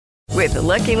With the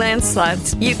Lucky Land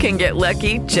Slots, you can get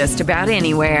lucky just about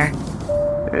anywhere.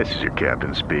 This is your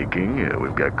captain speaking.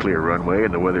 We've got clear runway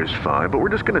and the weather's fine, but we're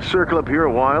just going to circle up here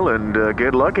a while and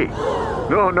get lucky.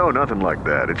 No, nothing like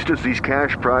that. It's just these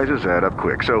cash prizes add up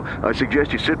quick. So I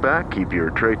suggest you sit back, keep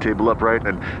your tray table upright,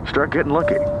 and start getting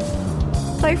lucky.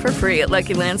 Play for free at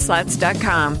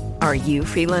LuckyLandSlots.com. Are you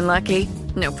feeling lucky?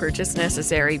 No purchase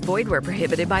necessary. Void where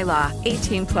prohibited by law.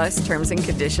 18 plus terms and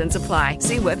conditions apply.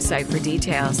 See website for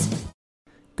details.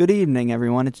 Good evening,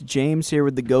 everyone. It's James here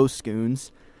with the Ghost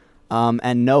Goons.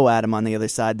 And no Adam on the other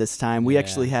side this time. We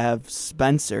actually have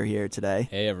Spencer here today.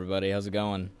 Hey, everybody. How's it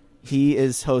going? He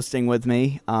is hosting with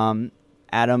me.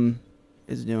 Adam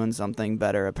is doing something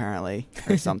better, apparently,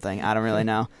 or something. I don't really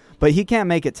know. But he can't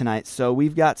make it tonight, so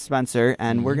we've got Spencer,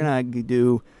 and we're going to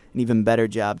do an even better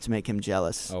job to make him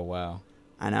jealous. Oh, wow.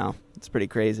 I know. It's pretty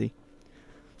crazy.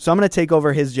 So I'm going to take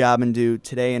over his job and do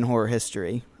Today in Horror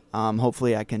History.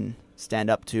 Hopefully I can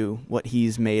stand up to what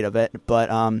he's made of it.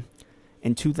 But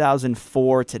in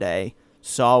 2004 today,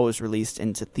 Saw was released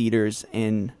into theaters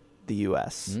in the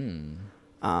U.S.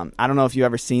 I don't know if you've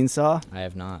ever seen Saw. I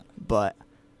have not. But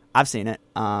I've seen it.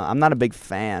 I'm not a big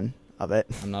fan of it.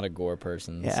 I'm not a gore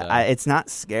person. Yeah, so. It's not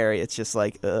scary. It's just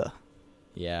like, ugh.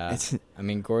 Yeah. I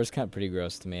mean, gore is kind of pretty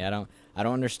gross to me. I don't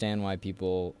understand why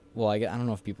people... Well, I don't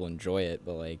know if people enjoy it,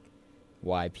 but, like,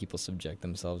 why people subject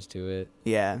themselves to it.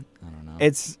 Yeah. I don't know.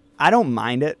 I don't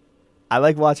mind it. I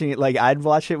like watching it. Like, I'd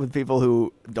watch it with people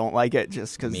who don't like it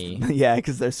just because... Yeah,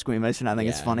 because they're squeamish, and I think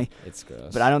it's funny. It's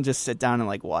gross. But I don't just sit down and,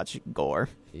 like, watch gore.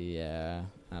 Yeah,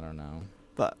 I don't know.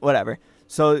 But whatever.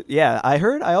 So, yeah, I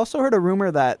also heard a rumor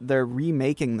that they're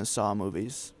remaking the Saw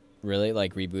movies. Really?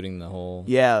 Like, rebooting the whole...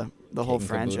 Yeah, the whole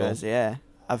franchise. Yeah,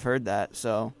 I've heard that,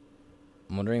 so...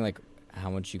 I'm wondering, like,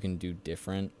 how much you can do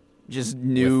different. Just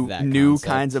new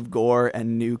kinds of gore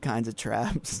and new kinds of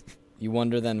traps. You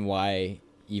wonder then why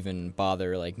even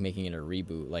bother, like, making it a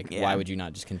reboot? Like, why would you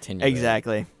not just continue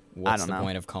Exactly. it? What's the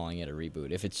point of calling it a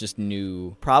reboot if it's just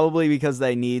new? Probably because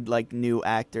they need, like, new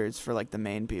actors for, like, the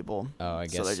main people. Oh, I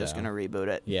guess so. They're just going to reboot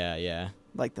it. Yeah.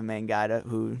 Like the main guy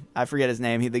who... I forget his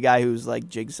name. The guy who's, like,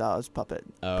 Jigsaw's puppeteer.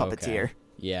 Okay.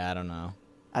 Yeah, I don't know.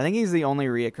 I think he's the only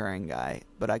reoccurring guy,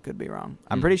 but I could be wrong.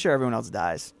 I'm pretty sure everyone else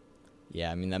dies.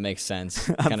 Yeah, I mean, that makes sense.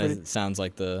 Kind of sounds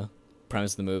like the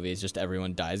premise of the movie is just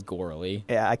everyone dies gorily.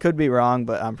 Yeah, I could be wrong,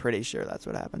 but I'm pretty sure that's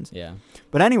what happens. Yeah.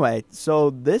 But anyway,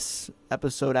 so this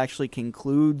episode actually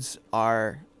concludes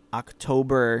our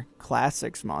October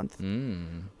Classics month.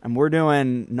 And we're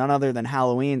doing none other than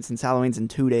Halloween, since Halloween's in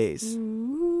 2 days.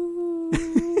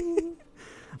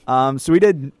 So we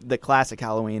did the classic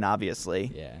Halloween,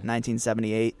 obviously. Yeah.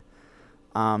 1978.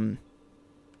 And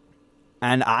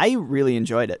I really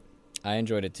enjoyed it. I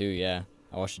enjoyed it too, yeah.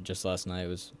 I watched it just last night. It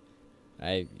was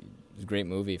a great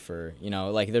movie for,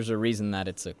 like, there's a reason that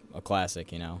it's a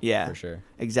classic, Yeah. For sure.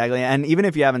 Exactly. And even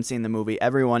if you haven't seen the movie,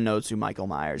 everyone knows who Michael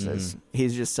Myers is.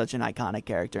 He's just such an iconic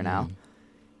character now.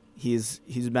 He's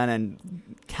been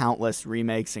in countless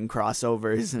remakes and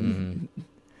crossovers, and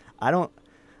I'm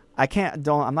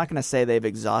not going to say they've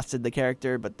exhausted the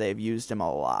character, but they've used him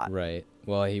a lot. Right.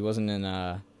 Well, he wasn't in,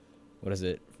 what is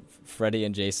it? Freddy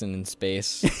and Jason in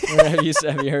Space. have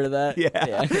you heard of that?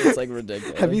 Yeah. It's like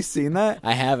ridiculous. Have you seen that?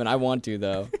 I haven't. I want to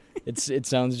though. It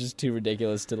sounds just too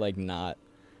ridiculous to like not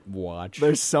watch.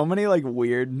 There's so many like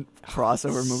weird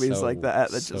crossover movies like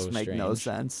that just make no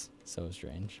sense. So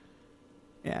strange.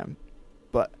 Yeah.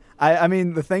 But I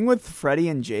mean the thing with Freddy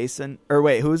and Jason, or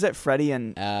wait, who is it? Freddy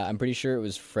and I'm pretty sure it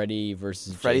was Freddy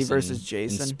versus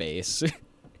Jason in Space.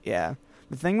 Yeah.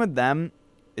 The thing with them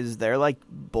is they're like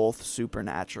both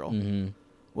supernatural,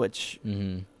 which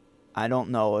I don't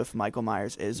know if Michael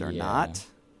Myers is or not.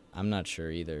 I'm not sure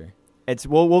either.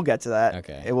 We'll get to that.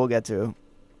 Okay. We'll get to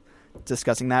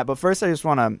discussing that. But first I just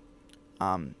want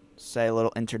to say a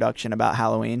little introduction about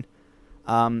Halloween.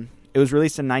 It was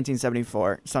released in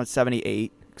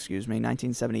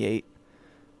 1978,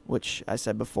 which I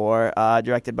said before,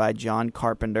 directed by John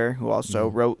Carpenter, who also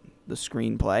wrote the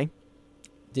screenplay.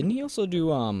 Didn't he also do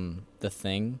The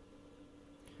Thing?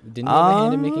 Didn't he have a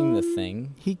hand in making The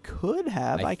Thing? He could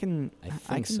have. I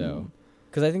think so.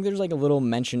 Because I think there's like a little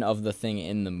mention of The Thing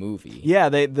in the movie. Yeah,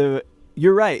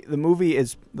 you're right. The movie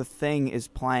The Thing is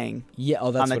playing. Yeah,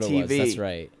 that's on the what TV. It was. That's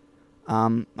right.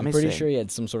 I'm pretty sure he had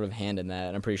some sort of hand in that.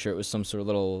 And I'm pretty sure it was some sort of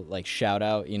little like shout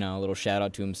out, a little shout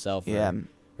out to himself.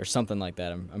 Or something like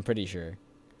that. I'm pretty sure.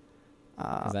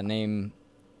 'Cause that name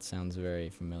sounds very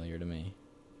familiar to me.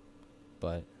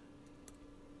 But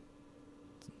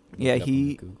yeah,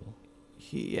 Google.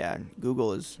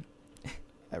 Google is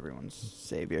everyone's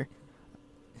savior.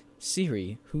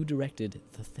 Siri, who directed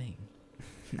The Thing?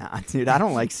 Nah, dude, I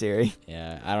don't like Siri.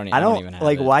 Yeah, I don't even have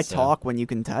like, it, why so. talk when you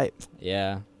can type?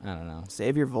 Yeah, I don't know.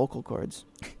 Save your vocal cords.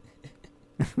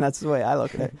 That's the way I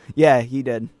look at it. Yeah, he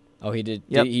did. Oh, he did?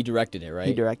 Yep. He directed it, right?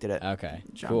 He directed it. Okay,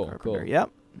 John Carpenter.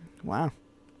 Yep. Wow.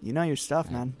 You know your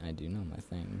stuff, man. I do know my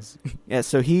things. Yeah,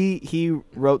 so he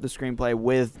wrote the screenplay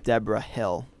with Deborah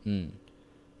Hill. Mm.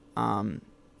 And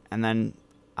then,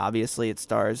 obviously, it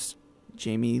stars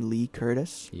Jamie Lee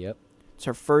Curtis. Yep. It's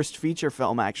her first feature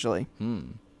film, actually.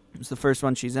 It's the first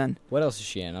one she's in. What else is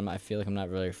she in? I feel like I'm not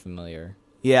really familiar.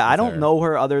 Yeah, I don't know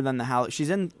her other than the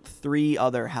she's in 3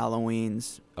 other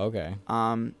Halloweens. Okay.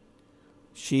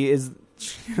 She is...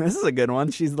 This is a good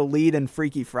one. She's the lead in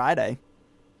Freaky Friday.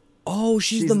 Oh,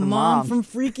 she's the mom from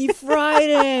Freaky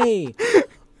Friday.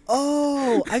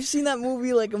 Oh, I've seen that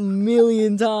movie like a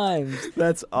million times.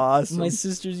 That's awesome. My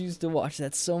sisters used to watch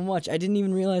that so much. I didn't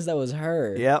even realize that was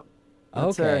her. Yep.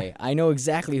 Okay. I know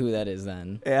exactly who that is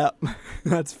then. Yep.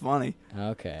 That's funny.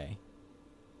 Okay.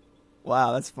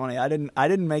 Wow, that's funny. I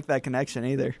didn't make that connection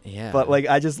either. Yeah. But like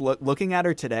I just looking at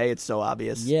her today, it's so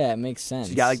obvious. Yeah, it makes sense.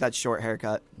 She got like that short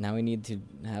haircut. Now we need to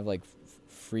have like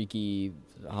freaky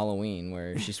Halloween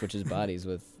where she switches bodies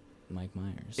with Mike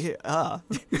Myers. Yeah.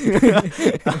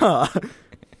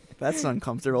 That's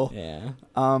uncomfortable. Yeah.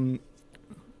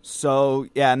 So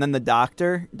yeah, and then the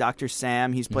doctor, Dr.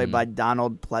 Sam, he's played by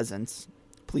Donald Pleasance.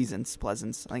 I think it's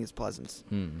Pleasance.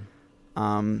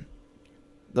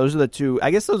 Those are the two.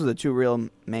 I guess those are the two real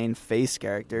main face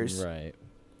characters. Right.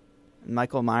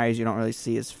 Michael Myers, you don't really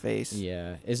see his face.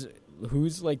 Yeah.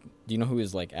 Who's like? Do you know who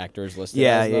his like actors listed?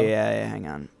 Yeah, as, though? yeah.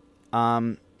 Hang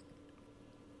on.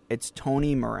 It's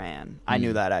Tony Moran. I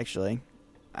knew that actually.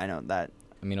 I know that.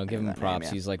 I mean, I'll give him props. Name,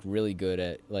 yeah. He's like really good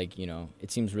at like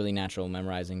it seems really natural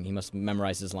memorizing. He must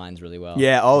memorize his lines really well.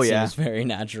 Yeah. Oh yeah. Seems very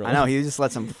natural. I know. He just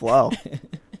lets them flow.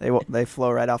 They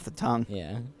flow right off the tongue.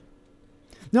 Yeah.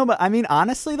 No, but I mean,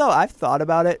 honestly though, I've thought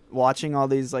about it watching all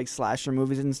these like slasher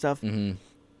movies and stuff. Mm-hmm.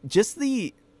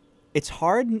 It's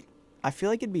hard. I feel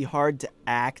like it'd be hard to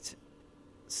act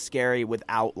scary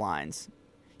without lines.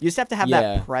 You just have to have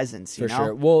that presence, you know? For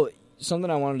sure. Well,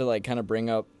 something I wanted to like kind of bring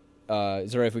up.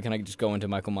 Is it right if we kind of just go into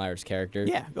Michael Myers' character?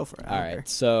 Yeah, go for it. All right.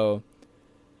 So,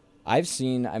 I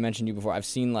mentioned you before. I've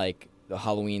seen like the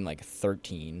Halloween like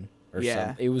 13 or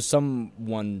something. It was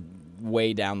someone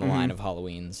way down the line of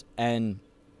Halloweens, and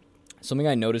something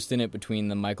I noticed in it between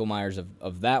the Michael Myers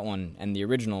of that one and the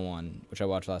original one, which I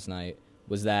watched last night,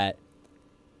 was that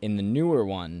in the newer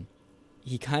one,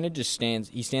 he kind of just stands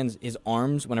his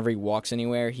arms whenever he walks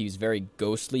anywhere. He's very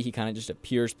ghostly. He kind of just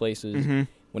appears places. Mm-hmm.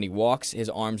 When he walks, his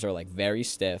arms are like very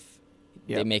stiff.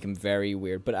 Yep. They make him very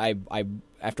weird. But I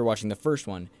after watching the first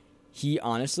one, he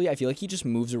honestly, I feel like he just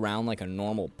moves around like a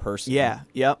normal person. Yeah.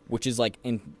 Yep. Which is like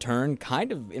in turn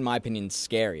kind of, in my opinion,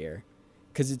 scarier,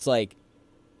 because it's like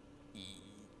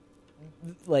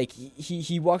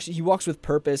he walks with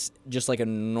purpose, just like a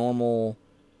normal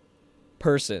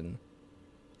person.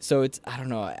 So it's, I don't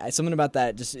know, something about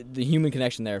that, just the human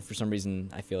connection there for some reason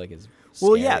I feel like is scarier.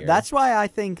 Well, yeah, that's why I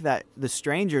think that The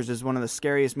Strangers is one of the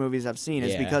scariest movies I've seen,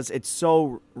 is because it's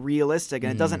so realistic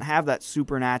and it doesn't have that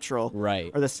supernatural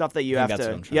or the stuff that you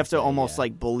have to almost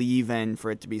like believe in for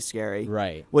it to be scary.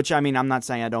 Right. Which, I mean, I'm not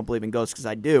saying I don't believe in ghosts, because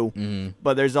I do,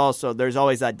 but there's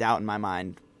always that doubt in my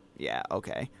mind. Yeah,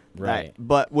 okay. Right.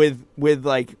 But with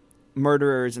like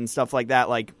murderers and stuff like that,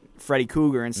 like Freddy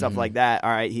Krueger and stuff like that,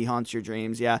 all right, he haunts your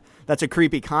dreams. Yeah, that's a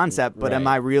creepy concept, but am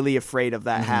I really afraid of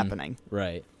that happening?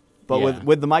 Right. But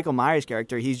with the Michael Myers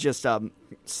character, he's just a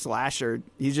slasher.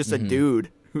 He's just a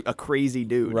dude, a crazy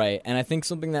dude. Right. And I think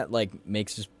something that like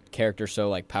makes his character so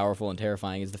like powerful and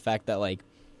terrifying is the fact that like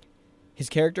his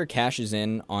character cashes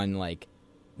in on like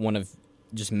one of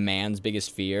just man's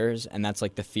biggest fears, and that's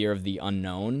like the fear of the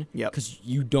unknown. Yeah. Because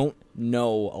you don't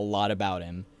know a lot about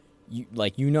him.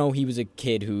 You know he was a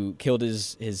kid who killed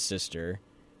his sister,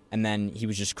 and then he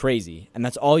was just crazy, and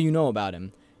that's all you know about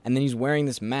him. And then he's wearing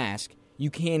this mask. You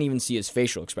can't even see his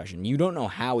facial expression. You don't know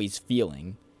how he's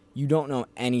feeling. You don't know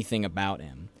anything about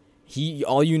him.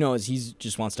 All you know is he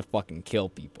just wants to fucking kill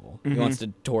people. He wants to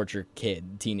torture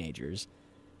teenagers.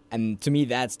 And to me,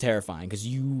 that's terrifying, because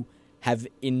you have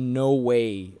in no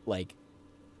way, like,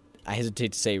 I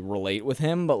hesitate to say relate with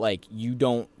him, but like you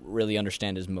don't really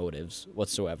understand his motives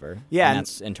whatsoever. Yeah, and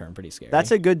that's in turn pretty scary. That's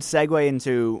a good segue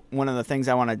into one of the things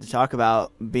I wanted to talk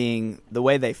about, being the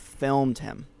way they filmed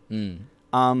him.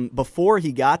 Before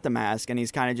he got the mask, and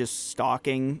he's kind of just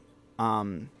stalking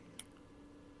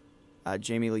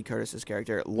Jamie Lee Curtis's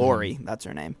character, Laurie. That's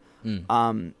her name.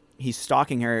 He's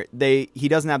stalking her. He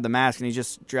doesn't have the mask, and he's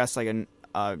just dressed like in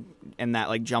that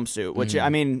like jumpsuit, which I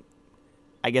mean,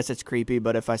 I guess it's creepy,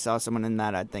 but if I saw someone in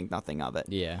that, I'd think nothing of it.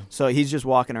 Yeah. So he's just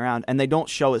walking around, and they don't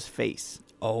show his face.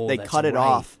 Oh, they cut it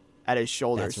off at his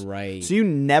shoulders. That's right. So you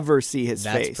never see his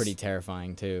face. That's pretty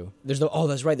terrifying too.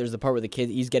 That's right. There's the part where the kid,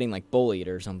 he's getting like bullied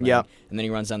or something. Yep. And then he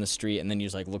runs down the street, and then he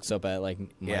just like looks up at like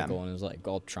Michael and is like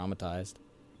all traumatized.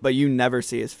 But you never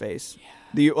see his face.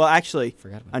 Yeah. Well, actually,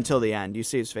 until the end. You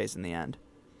see his face in the end.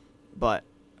 But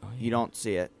you don't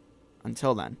see it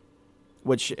until then.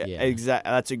 Which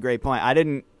that's a great point. I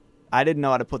didn't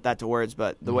know how to put that to words,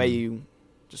 but the way you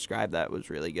described that was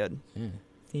really good. Yeah.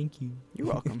 Thank you. You're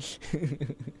welcome.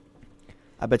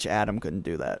 I bet you Adam couldn't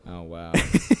do that. Oh, wow.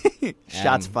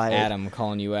 Shots fired. Adam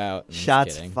calling you out.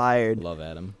 Shots fired. Love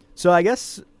Adam. So I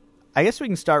guess we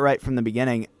can start right from the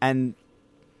beginning. And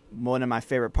one of my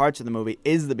favorite parts of the movie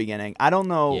is the beginning. I don't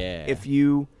know if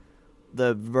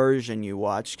the version you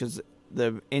watched, because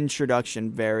the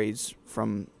introduction varies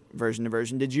from version to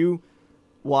version. Did you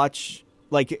watch,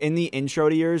 like, in the intro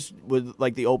to yours with,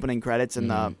 like, the opening credits and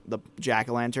the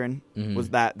jack-o'-lantern? Was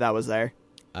that was there?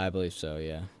 I believe so,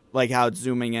 yeah. Like how it's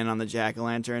zooming in on the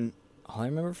jack-o'-lantern? All I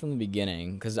remember from the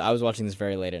beginning, because I was watching this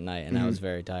very late at night, and I was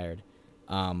very tired.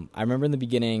 I remember in the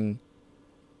beginning,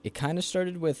 it kind of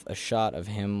started with a shot of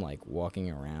him like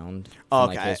walking around.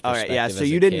 Okay, all right, yeah. So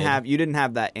you didn't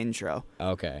have that intro.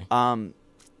 Okay.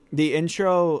 The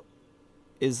intro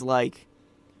is like,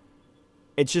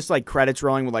 it's just like credits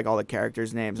rolling with like all the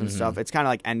characters' names and stuff. It's kind of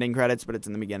like ending credits, but it's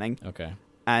in the beginning. Okay.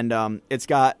 And it's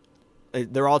got,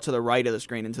 they're all to the right of the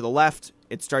screen, and to the left,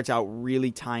 it starts out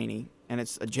really tiny, and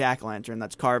it's a jack-o'-lantern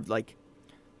that's carved like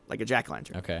a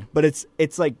jack-o'-lantern. Okay. But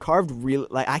it's like carved really,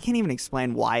 like, I can't even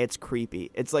explain why it's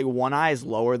creepy. It's like one eye is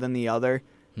lower than the other.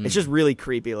 It's just really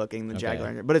creepy looking, the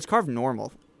jack-o'-lantern. But it's carved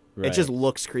normal. Right. It just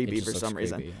looks creepy for some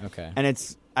reason. Okay. And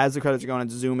it's, as the credits are going,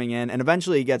 it's zooming in, and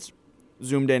eventually it gets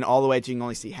zoomed in all the way to you can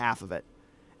only see half of it.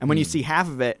 And when you see half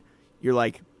of it, you're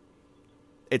like,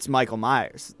 it's Michael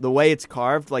Myers. The way it's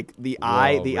carved, like the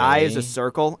eye is a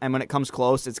circle, and when it comes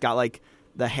close, it's got like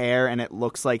the hair, and it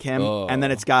looks like him, and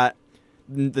then it's got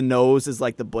the nose is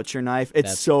like the butcher knife.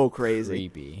 It's so crazy,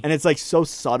 creepy, and it's like so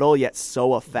subtle yet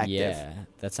so effective. Yeah,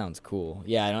 that sounds cool.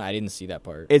 Yeah, I didn't see that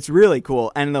part. It's really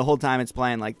cool, and the whole time it's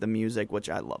playing like the music, which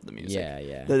I love the music.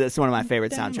 Yeah. That's one of my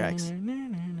favorite soundtracks.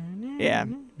 Yeah,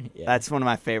 that's one of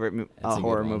my favorite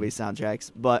horror movie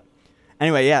soundtracks. But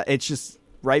anyway, yeah, it's just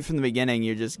right from the beginning,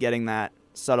 you're just getting that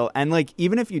subtle, and like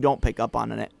even if you don't pick up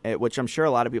on it, which I'm sure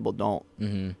a lot of people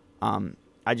don't.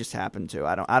 I just happen to.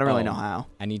 I don't really know how.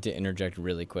 I need to interject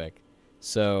really quick.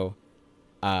 So,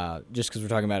 just because we're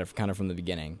talking about it kind of from the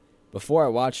beginning, before I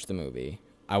watched the movie,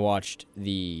 I watched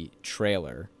the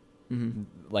trailer.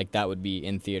 Like that would be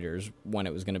in theaters when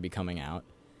it was going to be coming out.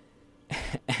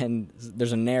 And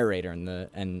there's a narrator in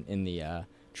the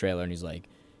trailer, and he's like,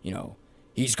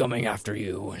 he's coming after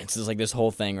you, and it's just like this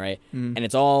whole thing, right? And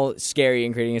it's all scary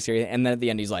and creating a scary, and then at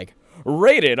the end he's like,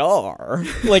 rated R.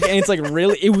 Like, and it's like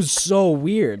really, it was so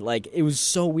weird. Like, it was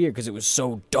so weird because it was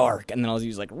so dark, and then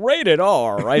he's like, rated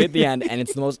R right at the end, and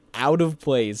it's the most out of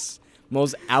place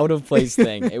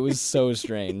thing. It was so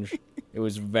strange. It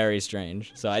was very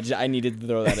strange. So I needed to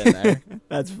throw that in there.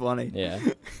 That's funny. Yeah.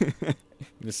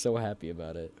 He was so happy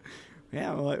about it.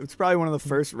 Yeah, well, it's probably one of the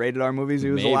first rated R movies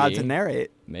he was allowed to narrate.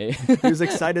 Maybe. He was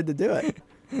excited to do it.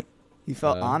 He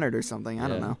felt honored or something. I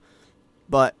don't know.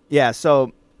 But yeah,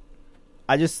 so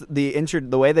the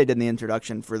way they did the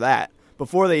introduction for that,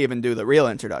 before they even do the real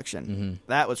introduction,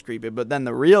 that was creepy. But then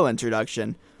the real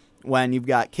introduction, when you've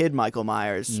got kid Michael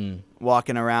Myers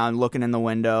walking around, looking in the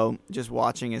window, just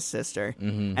watching his sister,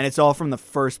 and it's all from the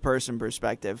first person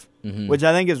perspective, which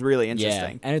I think is really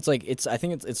interesting. Yeah, and I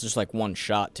think it's just like one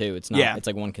shot too. It's not. Yeah. It's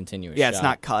like one continuous. Yeah, shot. It's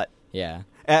not cut. Yeah.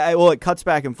 Well, it cuts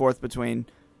back and forth between.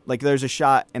 Like, there's a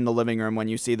shot in the living room when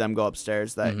you see them go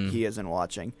upstairs that he isn't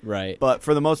watching. Right. But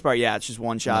for the most part, yeah, it's just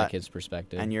one shot. From the kid's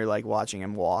perspective. And you're, like, watching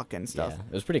him walk and stuff. Yeah,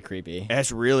 it was pretty creepy.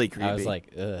 It's really creepy. I was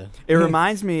like, ugh. It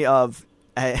reminds me of...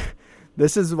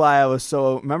 this is why I was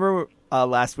so... Remember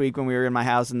last week when we were in my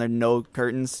house and there are no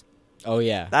curtains? Oh,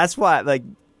 yeah. That's why, like,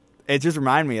 it just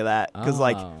reminded me of that. Because,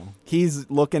 like, he's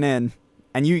looking in...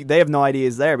 And they have no idea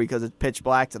he's there because it's pitch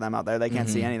black to them out there. They can't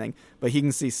see anything. But he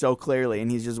can see so clearly,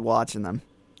 and he's just watching them.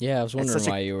 Yeah, I was wondering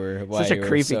why you were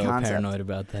so paranoid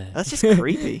about that. That's just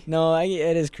creepy. No,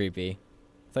 it is creepy.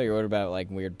 I thought you were worried about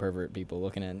like weird pervert people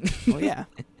looking in. Well, yeah,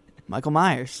 Michael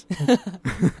Myers.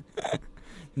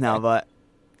 No, but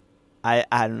I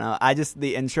don't know. I just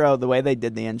the intro, the way they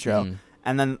did the intro,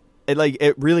 and then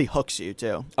it really hooks you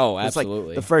too. Oh, absolutely. It's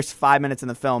like the first 5 minutes in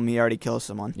the film, he already kills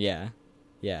someone. Yeah,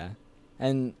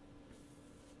 and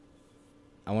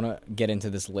I want to get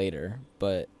into this later,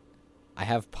 but. I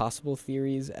have possible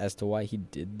theories as to why he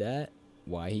did that,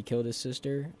 why he killed his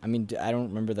sister. I mean, I don't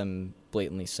remember them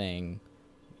blatantly saying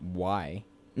why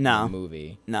in the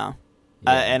movie. No.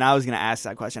 Yeah. And I was going to ask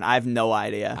that question. I have no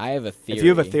idea. I have a theory. If you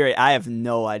have a theory, I have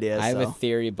no idea. I have a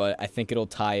theory, but I think it'll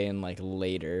tie in like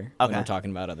later when we're talking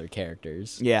about other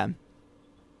characters. Yeah.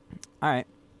 All right.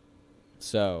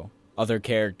 So, other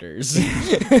characters.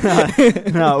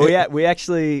 No,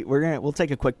 we'll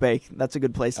take a quick break. That's a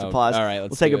good place to pause. All right, we'll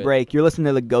take a break. You're listening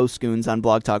to the Ghost Goons on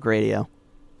Blog Talk Radio.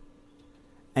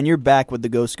 And you're back with the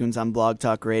Ghost Goons on Blog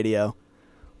Talk Radio.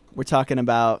 We're talking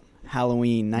about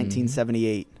Halloween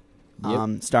 1978.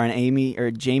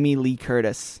 Starring Jamie Lee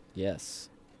Curtis. Yes.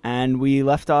 And we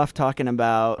left off talking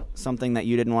about something that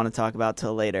you didn't want to talk about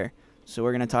till later. So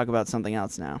we're going to talk about something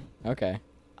else now. Okay.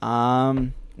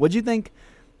 What'd you think?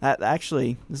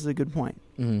 Actually, this is a good point.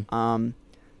 Mm-hmm.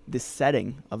 The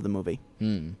setting of the movie.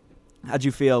 How'd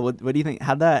you feel? What do you think?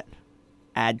 How'd that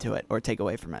add to it or take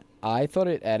away from it? I thought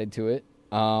it added to it.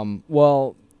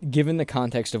 Well, given the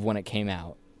context of when it came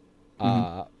out,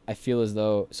 I feel as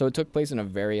though... So it took place in a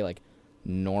very, like,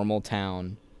 normal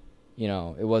town. You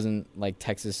know, it wasn't like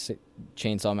Texas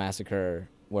Chainsaw Massacre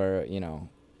where, you know...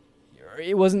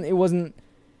 It wasn't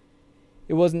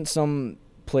some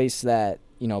place that,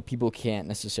 you know, people can't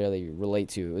necessarily relate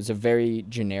to. It was a very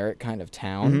generic kind of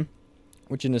town,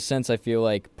 which in a sense I feel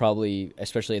like probably,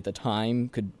 especially at the time,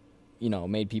 could, you know,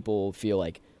 made people feel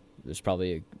like there's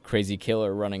probably a crazy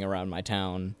killer running around my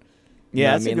town.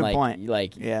 Yeah, that's a good point.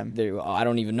 Like, I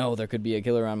don't even know there could be a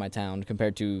killer around my town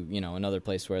compared to, you know, another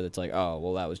place where it's like, oh,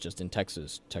 well, that was just in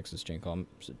Texas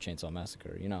Chainsaw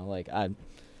Massacre, you know, like,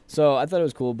 So I thought it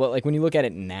was cool, but like when you look at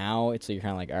it now, it's like you're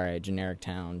kind of like, all right, generic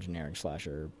town, generic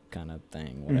slasher kind of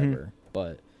thing, whatever.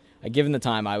 But given the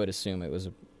time, I would assume it was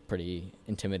a pretty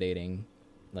intimidating,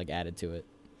 like added to it.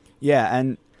 Yeah,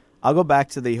 and I'll go back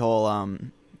to the whole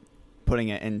putting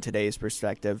it in today's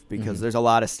perspective because there's a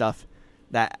lot of stuff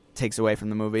that takes away from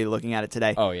the movie looking at it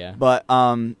today. Oh yeah, but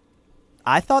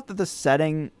I thought that the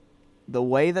setting, the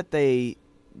way that they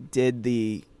did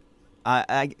this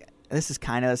is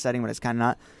kind of a setting, but it's kind of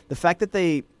not. The fact that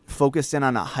they focused in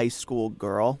on a high school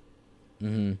girl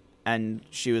and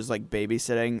she was like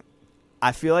babysitting,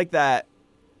 I feel like that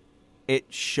it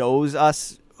shows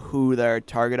us who their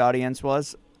target audience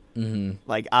was.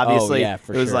 Like obviously it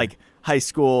was like high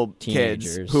school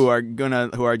teenagers. Kids who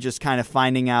are just kind of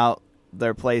finding out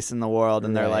their place in the world,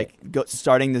 and they're like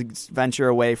starting to venture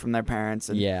away from their parents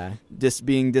and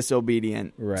being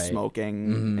disobedient,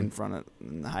 smoking in front of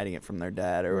and hiding it from their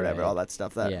dad or whatever, all that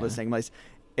stuff that was taking place.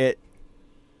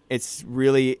 It's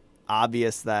really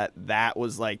obvious that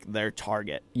was like their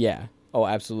target. Yeah. Oh,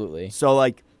 absolutely. So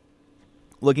like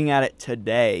looking at it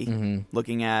today,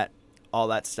 looking at all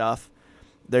that stuff,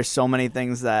 there's so many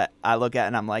things that I look at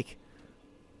and I'm like,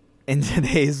 in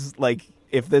today's, like,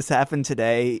 if this happened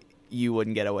today, you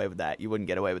wouldn't get away with that. You wouldn't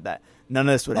get away with that. None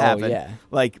of this would happen. Yeah.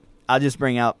 Like, I'll just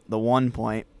bring out the one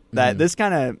point that this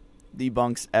kind of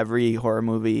debunks every horror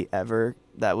movie ever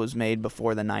that was made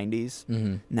before the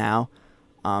 90s. Now,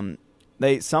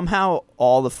 they somehow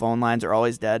all the phone lines are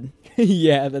always dead.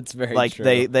 Yeah, that's very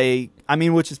true. I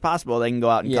mean, which is possible. They can go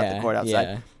out and cut the cord outside.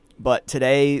 Yeah. But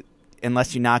today,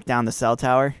 unless you knock down the cell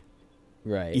tower,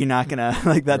 you're not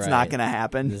gonna that's not gonna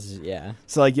happen.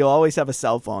 So like you'll always have a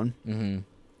cell phone.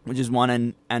 Which is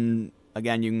one, and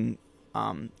again, you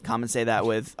can compensate that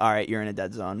with, all right, you're in a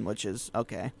dead zone, which is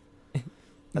okay.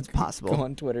 That's possible. Go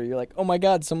on Twitter, you're like, oh my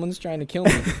God, someone's trying to kill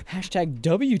me. Hashtag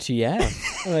WTF.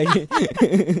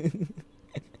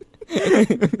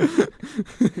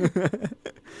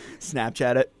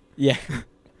 Snapchat it. Yeah.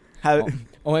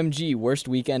 OMG, worst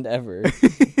weekend ever.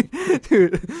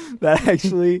 Dude, that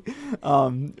actually,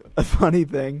 a funny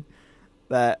thing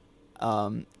that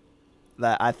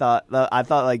I thought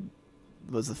like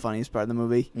was the funniest part of the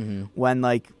movie when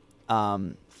like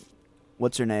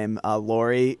what's her name,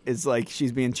 Lori is like,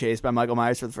 she's being chased by Michael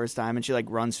Myers for the first time and she like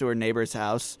runs to her neighbor's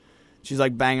house. She's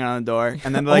like banging on the door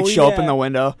and then they like show up in the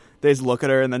window. They just look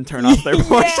at her and then turn off their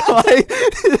porch light.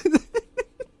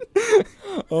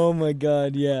 Oh my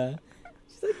God, yeah.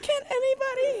 She's like, can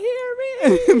anybody hear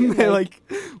me? And they like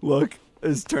look,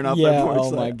 just turn off their porch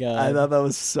light. Oh my God. I thought that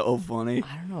was so funny.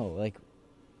 I don't know, like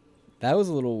that was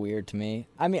a little weird to me.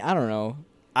 I mean, I don't know.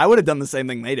 I would have done the same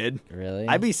thing they did. Really?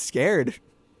 I'd be scared.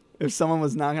 If someone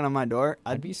was knocking on my door,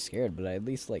 I'd be scared, but I'd at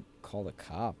least like call the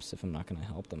cops if I'm not going to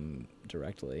help them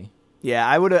directly. Yeah,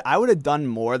 I would have done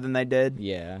more than they did.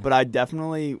 Yeah. But I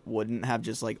definitely wouldn't have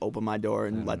just like opened my door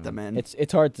and let them in.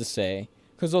 It's hard to say,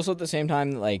 cuz also at the same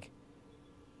time like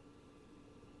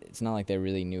it's not like they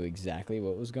really knew exactly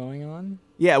what was going on.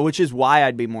 Yeah, which is why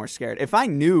I'd be more scared. If I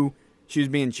knew she was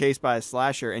being chased by a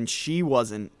slasher and she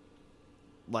wasn't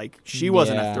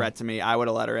a threat to me, I would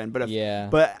have let her in. But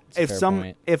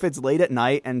if it's late at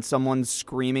night and someone's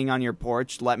screaming on your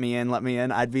porch, let me in,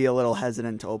 I'd be a little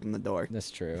hesitant to open the door.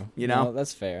 That's true. You know? No,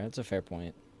 that's fair. That's a fair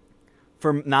point.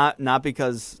 For not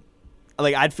because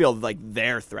like I'd feel like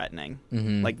they're threatening.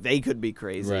 Mm-hmm. Like they could be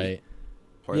crazy. Right.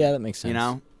 Yeah, that makes sense. You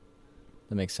know?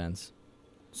 That makes sense.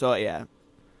 So yeah.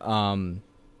 I'm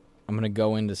going to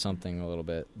go into something a little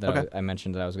bit that I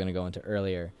mentioned that I was going to go into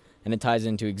earlier. And it ties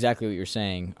into exactly what you're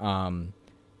saying.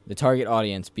 The target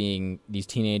audience being these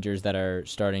teenagers that are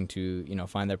starting to,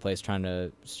 find their place, trying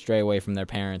to stray away from their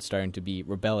parents, starting to be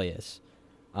rebellious.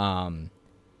 I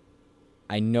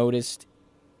noticed,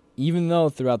 even though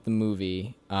throughout the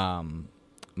movie,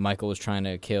 Michael was trying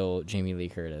to kill Jamie Lee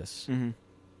Curtis, mm-hmm.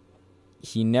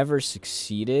 he never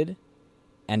succeeded.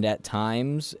 And at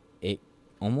times, it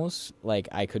almost, like,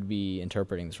 I could be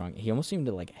interpreting this wrong. He almost seemed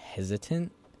to, like,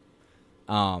 hesitant.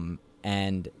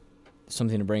 And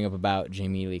something to bring up about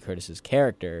Jamie Lee Curtis's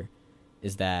character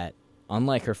is that,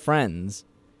 unlike her friends,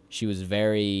 she was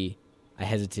very, I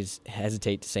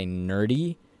hesitate to say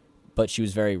nerdy, but she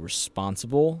was very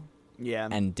responsible. Yeah.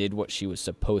 And did what she was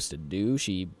supposed to do.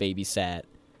 She babysat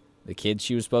the kids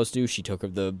she was supposed to. She took her,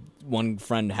 the one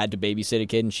friend had to babysit a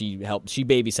kid, and she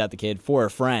babysat the kid for her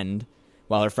friend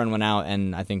while her friend went out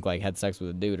and I think, like, had sex with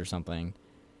a dude or something.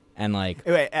 And, like...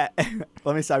 Wait,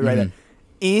 let me stop you right there.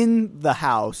 In the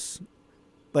house,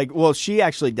 like, well, she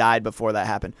actually died before that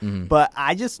happened. Mm-hmm. But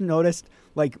I just noticed,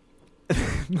 like,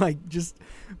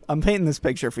 I'm painting this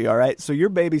picture for you, all right? So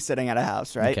you're babysitting at a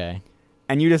house, right? Okay.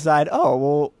 And you decide, oh,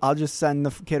 well, I'll just send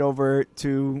the kid over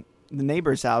to the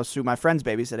neighbor's house who my friend's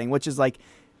babysitting, which is like,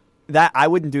 that I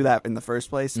wouldn't do that in the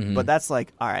first place. Mm-hmm. But that's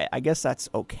like, all right, I guess that's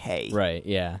okay. Right,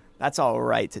 yeah. That's all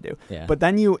right to do. Yeah. But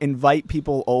then you invite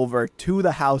people over to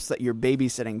the house that you're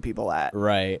babysitting people at.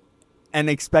 Right. And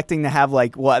expecting to have,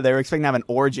 like, what? They were expecting to have an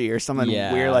orgy or something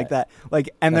weird like that.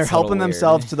 Like, and they're helping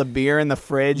themselves to the beer in the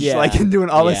fridge, like, and doing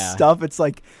all this stuff. It's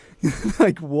like,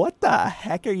 like, what the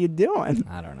heck are you doing?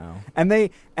 I don't know.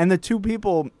 And the two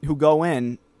people who go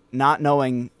in, not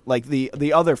knowing, like,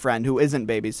 the other friend who isn't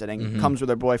babysitting, mm-hmm. comes with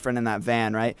her boyfriend in that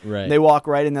van, right? Right. They walk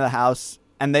right into the house.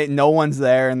 And no one's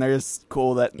there, and they're just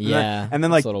cool that. And then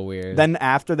like, a little weird. Then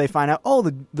after they find out, oh,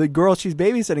 the girl she's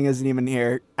babysitting isn't even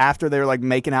here. After they're like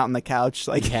making out on the couch,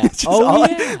 like, yeah.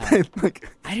 Like,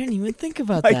 I didn't even think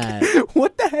about that.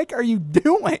 What the heck are you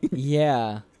doing?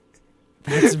 Yeah,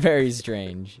 that's very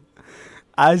strange.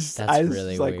 I was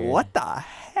really like, weird. What the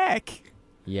heck?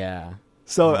 Yeah.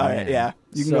 So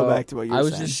you can go back to what you were saying. I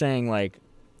was just saying, like,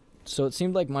 so it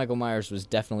seemed like Michael Myers was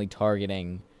definitely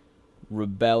targeting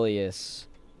rebellious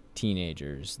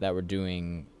teenagers that were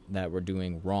doing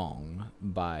wrong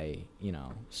by,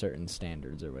 certain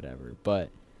standards or whatever. But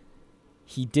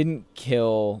he didn't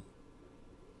kill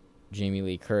Jamie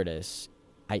Lee Curtis.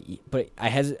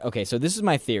 Okay, so this is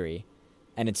my theory,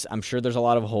 and I'm sure there's a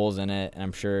lot of holes in it, and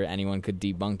I'm sure anyone could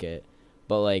debunk it.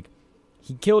 But, like,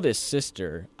 he killed his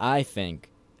sister, I think,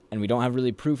 and we don't have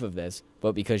really proof of this,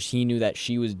 but because he knew that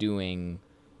she was doing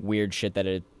weird shit that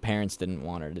her parents didn't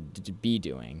want her to be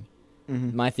doing.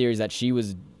 Mm-hmm. My theory is that she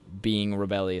was being a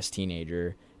rebellious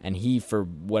teenager, and he, for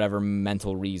whatever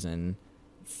mental reason,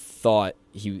 thought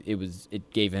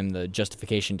it gave him the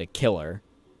justification to kill her,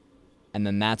 and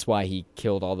then that's why he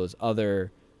killed all those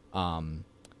other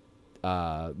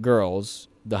girls,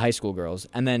 the high school girls,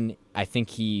 and then I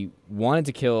think he wanted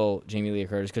to kill Jamie Lee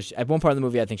Curtis because at one part of the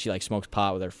movie I think she, like, smokes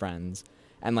pot with her friends,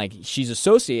 and, like, she's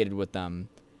associated with them,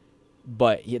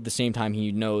 but at the same time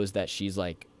he knows that she's,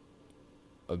 like,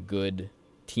 a good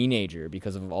teenager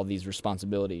because of all these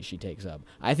responsibilities she takes up.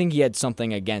 I think he had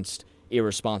something against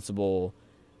irresponsible,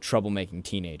 troublemaking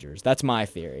teenagers. That's my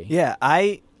theory. Yeah,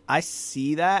 I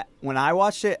see that. When I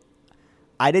watched it,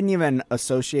 I didn't even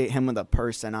associate him with a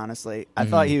person, honestly. I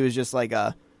thought he was just like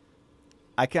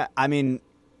I mean,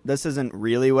 this isn't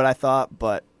really what I thought,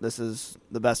 but this is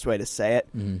the best way to say it.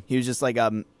 Mm-hmm. He was just like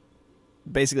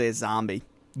basically a zombie.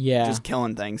 Yeah. Just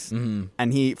killing things. Mm-hmm.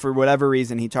 And he, for whatever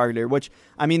reason, he targeted her, which,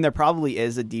 I mean, there probably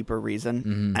is a deeper reason.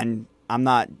 Mm-hmm. And I'm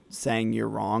not saying you're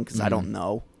wrong because I don't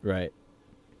know. Right.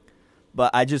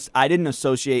 But I didn't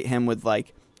associate him with,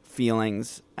 like,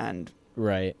 feelings and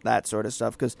that sort of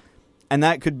stuff. And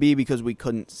that could be because we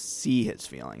couldn't see his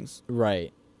feelings.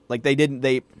 Right. Like,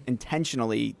 they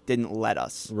intentionally didn't let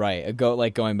us. Right.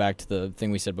 Going back to the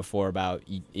thing we said before about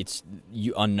it's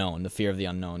unknown, the fear of the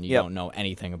unknown. You don't know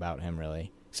anything about him,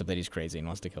 really. Except that he's crazy and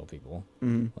wants to kill people.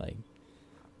 Mm-hmm.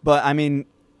 But I mean,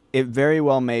 it very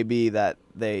well may be that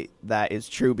is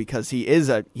true because he is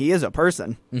a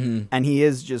person, mm-hmm. and he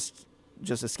is just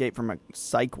just escaped from a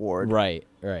psych ward. Right.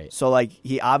 So, like,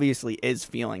 he obviously is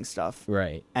feeling stuff.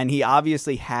 Right. And he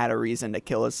obviously had a reason to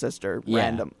kill his sister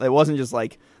random. It wasn't just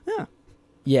like,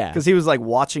 Yeah. Because he was, like,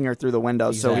 watching her through the window.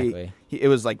 Exactly. So it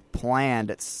was, like,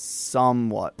 planned. It's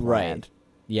somewhat planned. Right.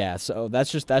 Yeah, so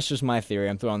that's just my theory.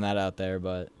 I'm throwing that out there,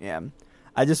 but... Yeah.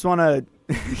 I just want to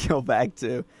go back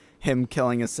to him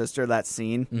killing his sister, that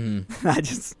scene.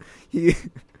 Mm-hmm.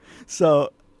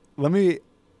 So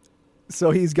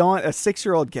he's going, a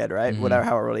 6-year-old kid, right? Mm-hmm. Whatever,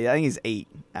 however old he is. I think he's 8,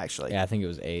 actually. Yeah, I think it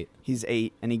was 8. He's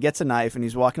 8, and he gets a knife, and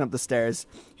he's walking up the stairs.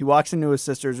 He walks into his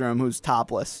sister's room, who's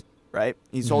topless, right?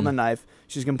 He's holding a knife.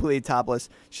 She's completely topless.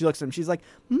 She looks at him. She's like,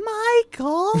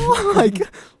 Michael!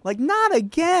 like, not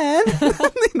again.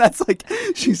 That's like,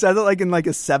 she says it like in like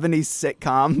a 70s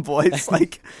sitcom voice,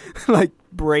 like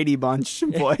Brady Bunch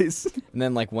voice. And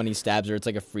then like when he stabs her, it's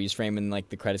like a freeze frame, and like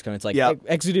the credits come. It's like Yep.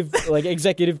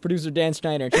 executive producer Dan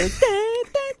Schneider. And she's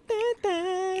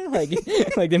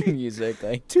like, like the music,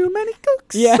 like too many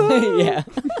cooks. Yeah, yeah.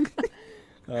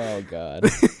 Oh God.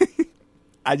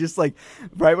 I just like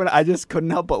right when I just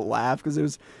couldn't help but laugh because it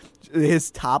was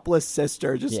his topless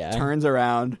sister just turns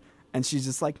around and she's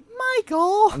just like,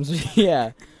 Michael.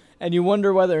 Yeah, and you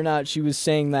wonder whether or not she was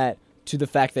saying that to the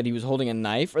fact that he was holding a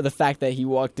knife or the fact that he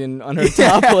walked in on her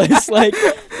topless. Like,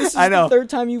 this is the third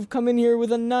time you've come in here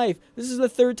with a knife. This is the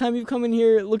third time you've come in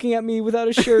here looking at me without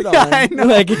a shirt on. I know.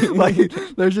 Like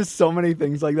there's just so many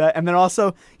things like that. And then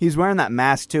also he's wearing that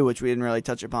mask too, which we didn't really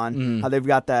touch upon. How they've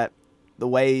got that. The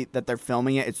way that they're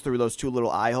filming it, it's through those 2 little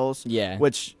eye holes. Yeah.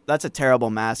 Which, that's a terrible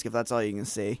mask if that's all you can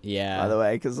see. Yeah. By the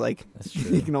way, because, like,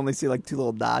 you can only see, like, 2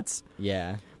 little dots.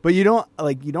 Yeah. But you don't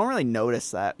really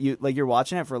notice that. You're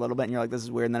watching it for a little bit and you're like, this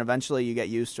is weird. And then eventually you get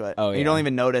used to it. Oh, yeah. You don't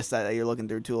even notice that you're looking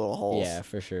through 2 little holes. Yeah,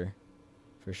 for sure.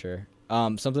 For sure.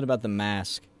 Something about the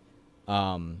mask.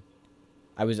 I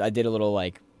did a little,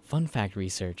 like, fun fact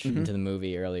research into the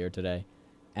movie earlier today.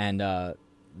 And the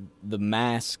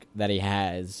mask that he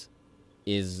has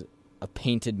is a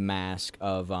painted mask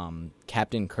of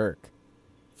Captain Kirk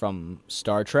from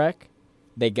Star Trek.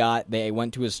 They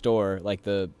went to his store, like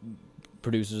the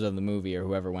producers of the movie or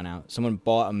whoever went out. Someone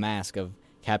bought a mask of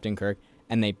Captain Kirk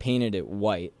and they painted it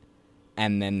white.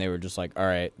 And then they were just like, all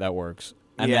right, that works.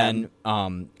 And then,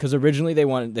 because originally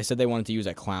they said they wanted to use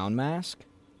a clown mask.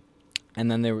 And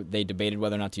then they debated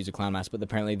whether or not to use a clown mask. But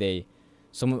apparently I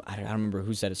don't remember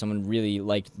who said it. Someone really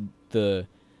liked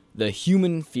the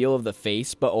human feel of the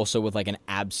face, but also with like an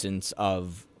absence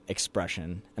of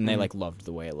expression, and they like loved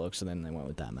the way it looked, so then they went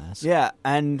with that mask. Yeah,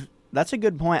 and that's a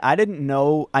good point. I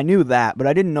knew that, but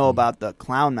I didn't know about the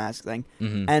clown mask thing.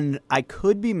 And I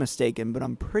could be mistaken, but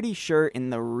I'm pretty sure in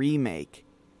the remake,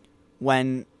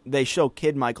 when they show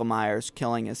Kid Michael Myers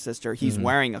killing his sister, he's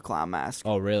wearing a clown mask.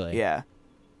 Oh, really? Yeah.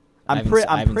 I'm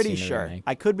pretty sure.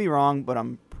 I could be wrong, but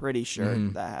I'm pretty sure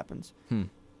that happens.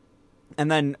 And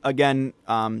then again,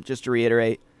 just to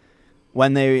reiterate,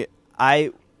 when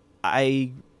I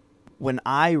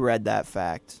read that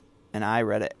fact and I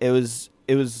read it, it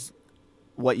was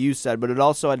what you said, but it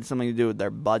also had something to do with their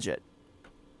budget.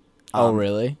 Oh,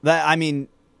 really?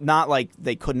 Not like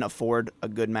they couldn't afford a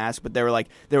good mask, but they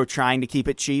were trying to keep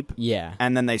it cheap. Yeah.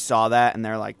 And then they saw that and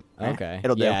they're like, okay,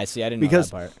 it'll do. Yeah, I see. I didn't know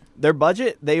that part. Their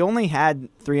budget, they only had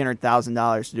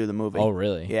 $300,000 to do the movie. Oh,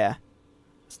 really? Yeah.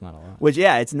 It's not a lot. Which,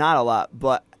 yeah, it's not a lot.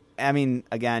 But, I mean,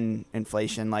 again,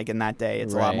 inflation, like in that day,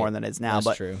 it's a lot more than it is now.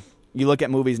 That's true. You look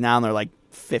at movies now and they're like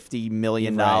 $50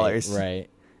 million. Right.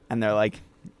 And they're like,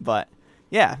 but,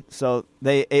 yeah. So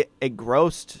it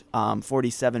grossed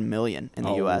 $47 million in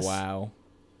the U.S. Wow.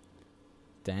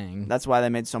 Dang. That's why they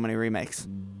made so many remakes.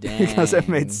 Dang. Because it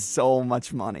made so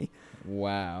much money.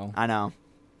 Wow. I know.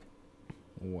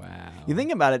 Wow. You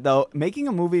think about it, though, making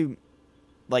a movie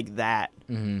like that,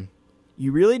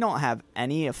 you really don't have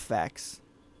any effects.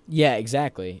 Yeah,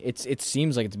 exactly. It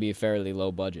seems like it to be a fairly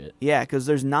low budget. Yeah, because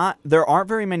there aren't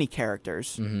very many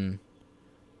characters.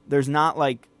 There's not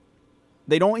like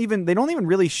they don't even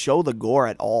really show the gore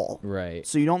at all. Right.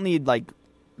 So you don't need like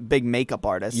big makeup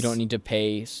artists. You don't need to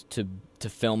pay to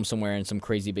film somewhere in some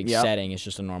crazy big setting. It's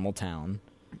just a normal town.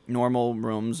 Normal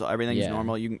rooms, everything's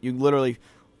normal. You literally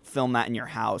film that in your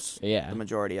house. Yeah. The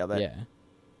majority of it. Yeah.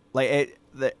 Like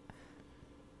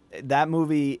that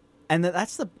movie, and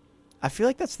I feel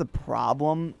like that's the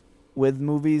problem with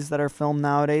movies that are filmed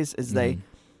nowadays is they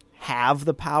have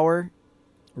the power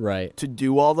to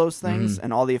do all those things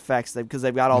and all the effects because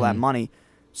they've got all that money.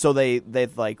 So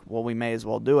they've like, well, we may as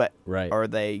well do it. Right. Or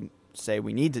they say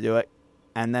we need to do it.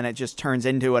 And then it just turns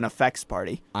into an effects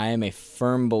party. I am a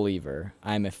firm believer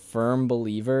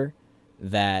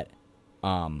that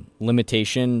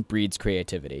limitation breeds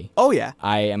creativity. Oh, yeah.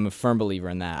 I am a firm believer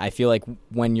in that. I feel like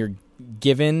when you're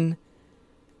given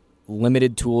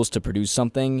limited tools to produce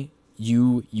something,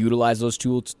 you utilize those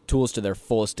tools to their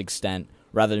fullest extent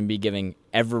rather than be giving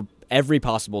every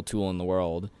possible tool in the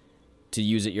world to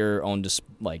use at your own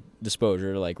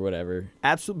disposure, like whatever.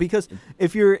 Absolutely, because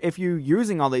if you're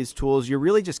using all these tools, you're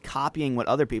really just copying what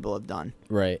other people have done.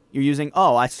 Right. You're using,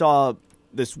 I saw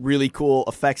this really cool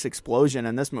effects explosion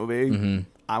in this movie. Mm-hmm.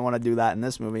 I want to do that in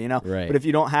this movie, Right. But if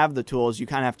you don't have the tools, you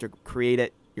kind of have to create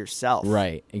it yourself.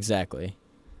 Right, exactly.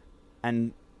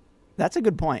 And that's a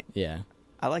good point. Yeah.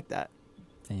 I like that.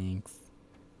 Thanks.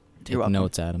 You're Take welcome.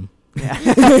 notes, Adam. Yeah.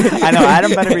 I know.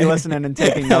 Adam better be listening and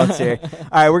taking notes here. All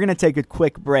right, we're going to take a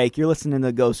quick break. You're listening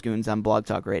to Ghost Goons on Blog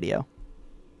Talk Radio.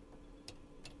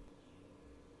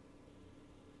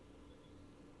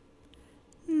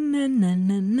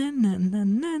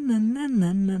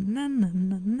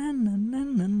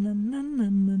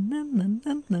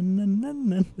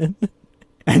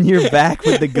 And you're back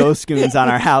with the Ghost Goons on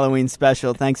our Halloween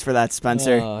special. Thanks for that,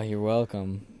 Spencer. Oh, you're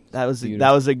welcome. That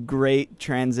was a great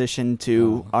transition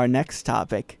to our next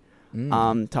topic,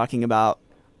 talking about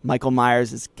Michael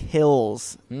Myers'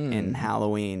 kills in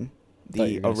Halloween,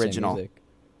 the original.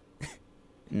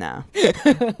 No.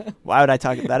 Why would I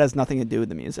talk? That has nothing to do with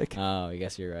the music. Oh, I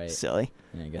guess you're right. Silly.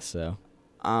 Yeah, I guess so.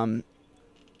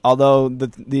 Although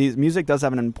the music does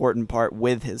have an important part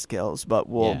with his kills, but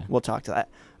we'll talk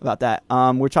about that.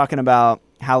 We're talking about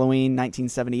Halloween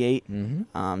 1978,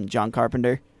 John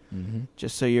Carpenter. Mm-hmm.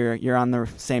 Just so you're on the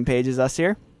same page as us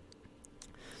here.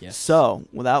 Yes. So,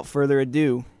 without further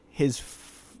ado, his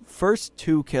first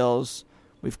two kills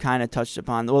we've kind of touched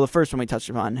upon. Well, the first one we touched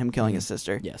upon, him killing his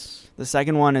sister. Yes. The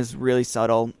second one is really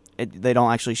subtle. They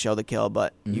don't actually show the kill,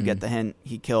 but you get the hint.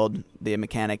 He killed the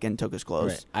mechanic and took his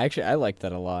clothes. Right. I liked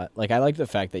that a lot. Like, I liked the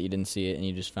fact that you didn't see it and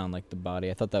you just found, like, the body.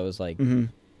 I thought that was, like, I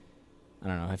don't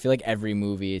know. I feel like every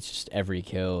movie, it's just every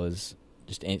kill is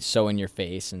just so in your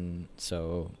face and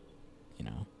so,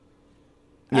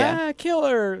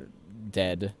 killer,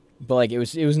 dead. But, like, it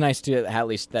was nice to at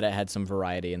least that it had some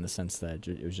variety in the sense that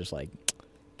it was just, like,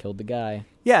 killed the guy.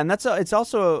 Yeah, and it's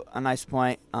also a nice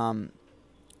point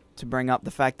to bring up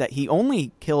the fact that he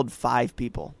only killed 5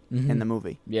 people in the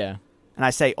movie. Yeah. And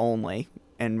I say only.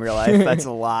 In real life, that's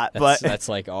a lot. That's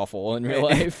like awful in real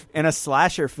life. In a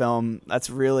slasher film, that's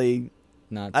really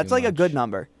that's like a good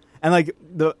number. And like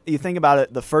you think about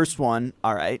it, the first one,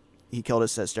 all right, he killed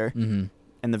his sister in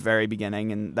the very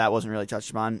beginning, and that wasn't really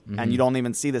touched upon. And you don't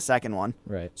even see the second one,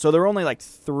 right? So there were only like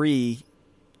 3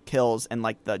 kills in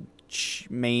like the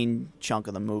main chunk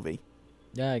of the movie.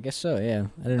 Yeah, I guess so. Yeah,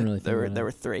 I didn't really think there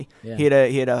were 3. Yeah. He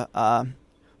had a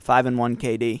 5-1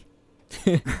 KD.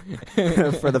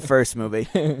 For the first movie.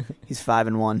 He's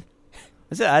 5-1.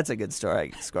 That's a good score,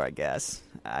 I guess.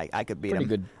 I could beat him. Pretty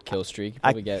good kill streak. You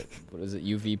probably get, what is it,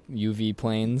 UV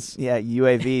planes? Yeah,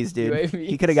 UAVs, dude. UAVs.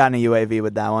 He could have gotten a UAV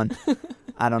with that one.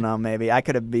 I don't know, maybe. I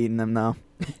could have beaten him, though.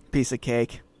 Piece of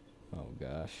cake. Oh,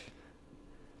 gosh.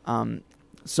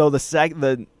 So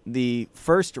the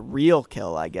first real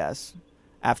kill, I guess,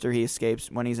 after he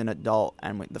escapes when he's an adult,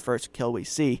 and the first kill we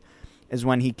see is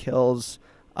when he kills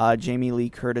Jamie Lee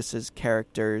Curtis's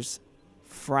character's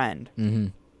friend. Mm-hmm.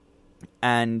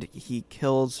 And he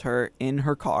kills her in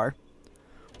her car,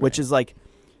 which is like,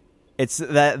 it's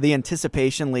that the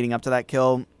anticipation leading up to that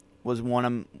kill was one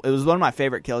of my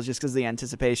favorite kills, just because the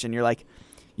anticipation. You're like,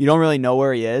 you don't really know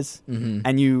where he is,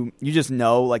 and you just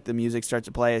know, like, the music starts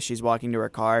to play as she's walking to her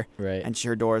car, right? And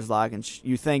her door is locked, and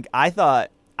you think, I've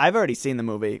already seen the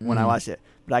movie when I watched it,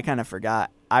 but I kind of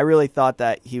forgot. I really thought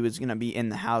that he was going to be in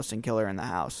the house and kill her in the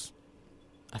house.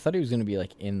 I thought he was going to be,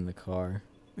 like, in the car.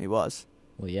 He was.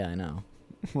 Well, yeah, I know.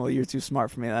 Well, you're too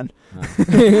smart for me then.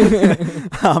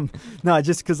 Oh. No,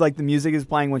 just because, like, the music is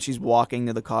playing when she's walking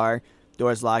to the car,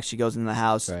 door's locked, she goes into the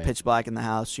house, right. Pitch black in the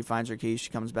house, she finds her keys, she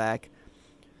comes back,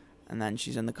 and then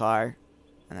she's in the car,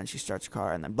 and then she starts her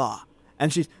car, and then bah.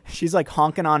 And she's like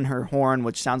honking on her horn,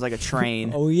 which sounds like a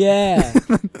train. Oh, yeah.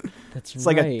 That's it's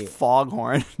right. like a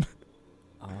foghorn.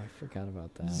 Oh, I forgot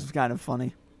about that. This is kind of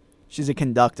funny. She's a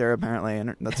conductor, apparently,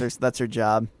 and that's her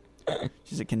job.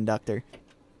 She's a conductor.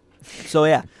 So,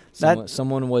 yeah.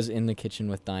 Someone was in the kitchen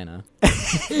with Dinah,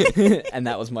 and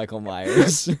that was Michael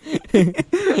Myers.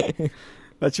 That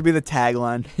should be the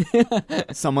tagline.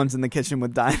 Someone's in the kitchen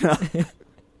with Dinah.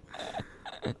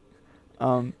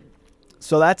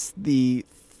 So that's the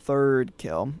third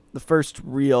kill. The first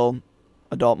real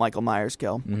adult Michael Myers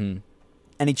kill. Mm-hmm.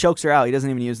 And he chokes her out. He doesn't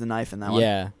even use the knife in that one.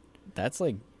 Yeah. That's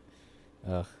like...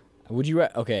 Would you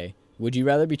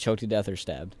rather be choked to death or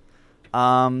stabbed?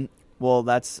 Well,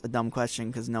 that's a dumb question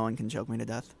because no one can choke me to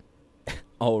death.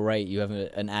 Oh, right. You have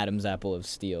an Adam's apple of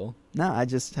steel. No, I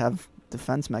just have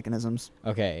defense mechanisms.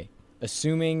 Okay.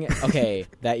 Assuming,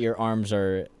 that your arms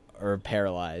are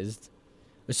paralyzed.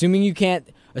 Assuming you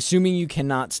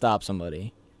cannot stop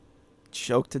somebody.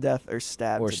 Choked to death or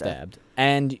stabbed Or to stabbed. death.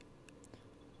 And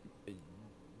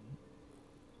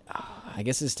I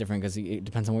guess it's different because it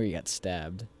depends on where you got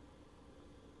stabbed.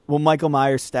 Well, Michael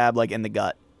Myers stabbed, like, in the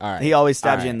gut. All right. He always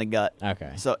stabs All you right. in the gut.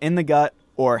 Okay. So in the gut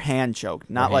or hand choked,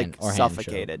 not hand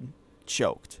suffocated.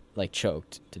 Choked. Like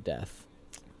choked to death.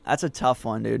 That's a tough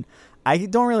one, dude. I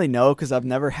don't really know because I've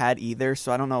never had either,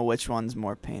 so I don't know which one's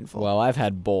more painful. Well, I've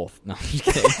had both. No, I'm just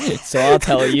kidding. So I'll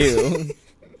tell you.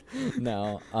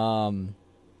 No. I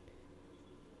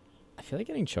feel like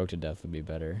getting choked to death would be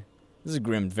better. This is a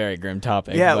very grim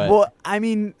topic. Yeah, but well, I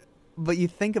mean, but you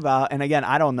think about, and again,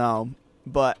 I don't know,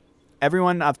 but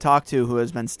everyone I've talked to who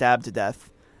has been stabbed to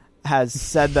death has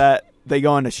said that they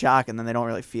go into shock and then they don't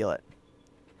really feel it.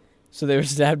 So they were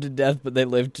stabbed to death, but they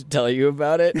lived to tell you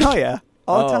about it? Oh, yeah.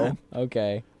 All the time.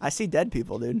 Okay. I see dead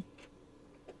people, dude.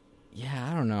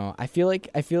 Yeah, I don't know. I feel like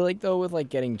though with like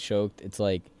getting choked, it's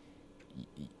like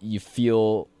you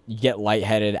get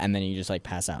lightheaded and then you just like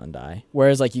pass out and die.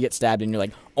 Whereas like you get stabbed and you're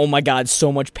like, oh my god,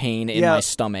 so much pain in my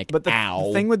stomach. But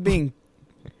the thing with being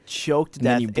choked to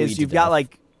death is you've got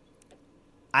like,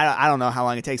 I don't know how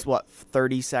long it takes. What,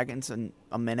 30 seconds and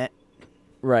a minute?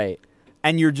 Right.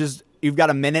 And you've got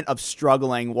a minute of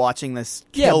struggling watching this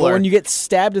killer. Yeah, but when you get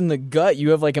stabbed in the gut,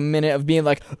 you have like a minute of being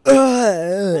like,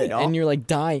 and you're like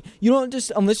dying. You don't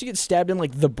just, unless you get stabbed in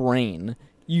like the brain,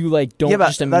 you like don't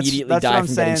just immediately die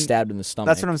from getting stabbed in the stomach.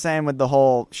 That's what I'm saying with the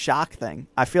whole shock thing.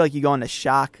 I feel like you go into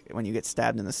shock when you get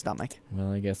stabbed in the stomach.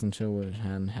 Well, I guess until it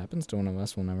happens to one of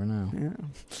us, we'll never know.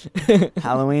 Yeah.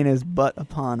 Halloween is but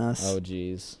upon us. Oh,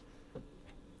 jeez.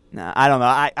 Nah, I don't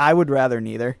know. I would rather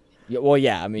neither. Yeah, well,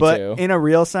 yeah, me but too. In a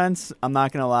real sense, I'm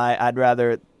not going to lie. I'd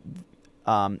rather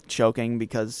choking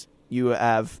because you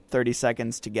have 30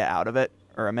 seconds to get out of it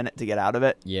or a minute to get out of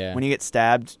it. Yeah. When you get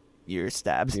stabbed, you're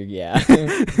stabbed. Yeah.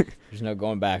 There's no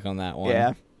going back on that one.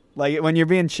 Yeah. Like when you're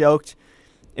being choked,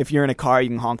 if you're in a car, you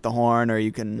can honk the horn or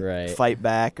you can fight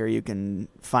back or you can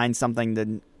find something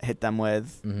to hit them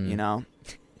with, you know?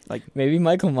 Like maybe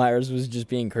Michael Myers was just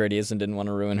being courteous and didn't want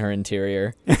to ruin her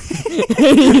interior.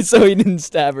 So he didn't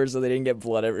stab her so they didn't get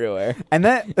blood everywhere. And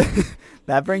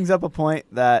that brings up a point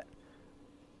that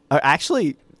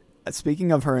actually,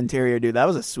 speaking of her interior, dude, that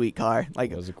was a sweet car.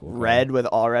 Like, that was a cool red car. with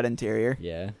all red interior.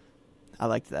 Yeah. I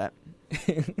liked that.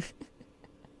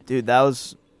 Dude, that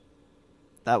was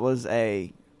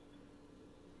a,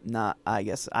 not, I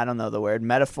guess, I don't know the word,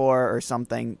 metaphor or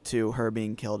something to her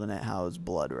being killed in it, how it was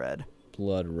blood red.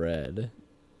 Blood red.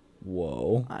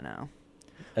 Whoa. I know.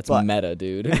 That's meta,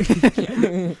 dude.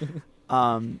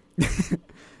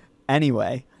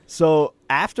 Anyway, so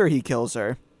after he kills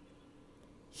her,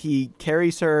 he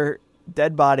carries her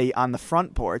dead body on the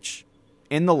front porch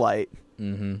in the light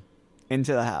into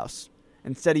the house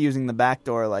instead of using the back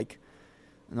door like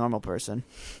a normal person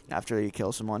after you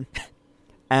kill someone.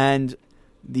 And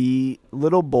the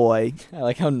little boy... I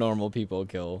like how normal people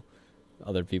kill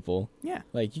other people. Yeah.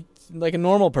 Like a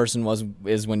normal person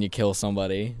is when you kill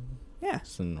somebody. Yeah.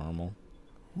 It's normal.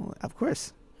 Well, of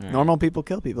course. Right. Normal people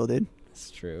kill people, dude.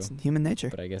 It's true. It's human nature.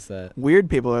 But I guess that... Weird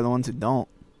people are the ones who don't.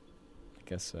 I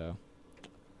guess so.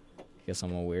 I guess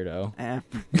I'm a weirdo. Yeah,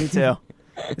 me too.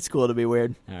 It's cool to be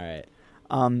weird. All right.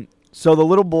 So the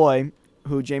little boy,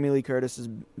 who Jamie Lee Curtis is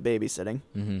babysitting,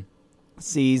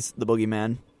 sees the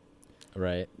boogeyman.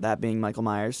 Right. That being Michael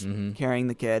Myers, carrying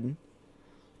the kid.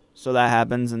 So that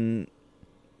happens, and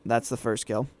that's the first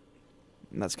kill.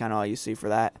 And that's kind of all you see for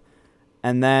that.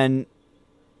 And then,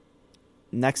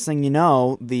 next thing you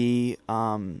know, the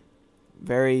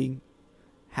very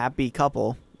happy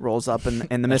couple rolls up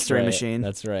in the mystery machine.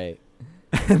 That's right.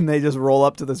 And they just roll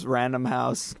up to this random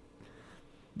house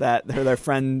that their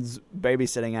friend's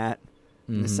babysitting at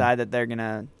and decide that they're going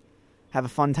to have a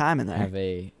fun time in there. Have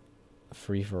a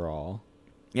free-for-all.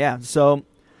 Yeah, so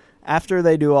after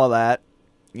they do all that,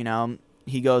 you know,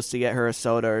 he goes to get her a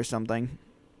soda or something,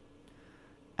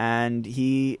 and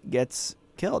he gets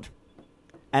killed.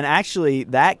 And actually,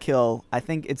 that kill, I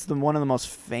think it's one of the most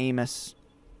famous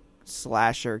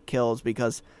slasher kills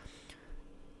because,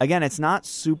 again, it's not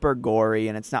super gory,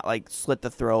 and it's not like slit the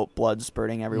throat, blood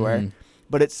spurting everywhere.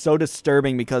 But it's so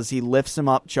disturbing because he lifts him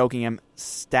up, choking him,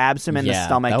 stabs him in the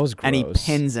stomach, that was gross. And he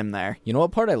pins him there. You know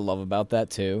what part I love about that,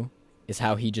 too? Is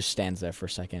how he just stands there for a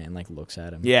second and, like, looks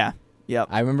at him. Yeah. Yep.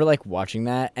 I remember, like, watching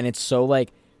that, and it's so,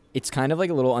 like, it's kind of, like,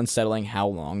 a little unsettling how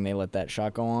long they let that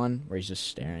shot go on, where he's just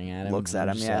staring at him. Looks at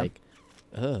him, yeah. Like,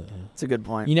 It's a good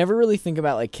point. You never really think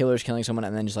about like killers killing someone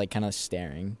and then just like kind of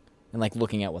staring and like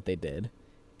looking at what they did.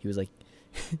 He was like,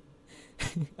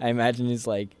 I imagine he's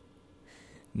like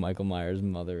Michael Myers'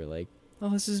 mother, like, oh,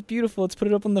 this is beautiful. Let's put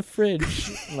it up on the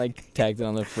fridge. like tagged it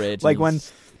on the fridge. Like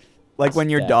when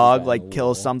your dog like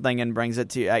kills wall. something and brings it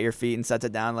to you at your feet and sets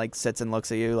it down, like sits and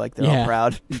looks at you like they're all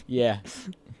proud. Yeah.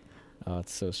 Oh,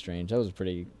 it's so strange. That was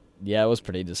pretty. Yeah, it was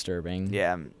pretty disturbing.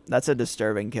 Yeah, that's a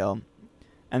disturbing kill.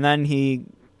 And then he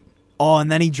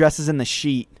dresses in the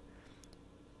sheet.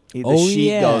 The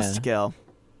sheet ghost kill.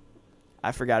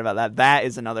 I forgot about that. That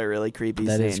is another really creepy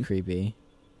scene. That is creepy.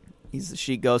 He's the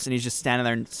sheet ghost, and he's just standing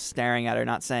there and staring at her,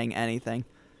 not saying anything.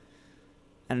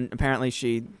 And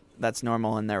apparently that's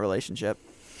normal in their relationship.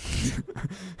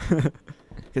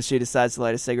 Because she decides to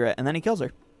light a cigarette, and then he kills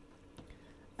her.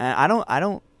 And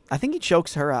I think he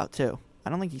chokes her out, too. I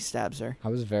don't think he stabs her. I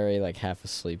was very, like, half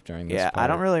asleep during this part. I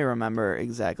don't really remember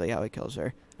exactly how he kills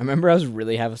her. I remember I was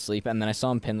really half asleep, and then I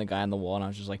saw him pin the guy on the wall, and I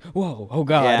was just like, whoa, oh,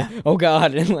 God, oh,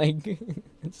 God. And, like,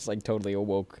 it's, like, totally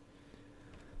awoke.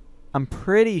 I'm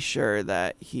pretty sure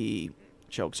that he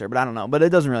chokes her, but I don't know. But it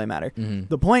doesn't really matter. Mm-hmm.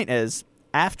 The point is,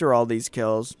 after all these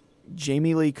kills,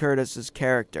 Jamie Lee Curtis's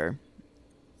character,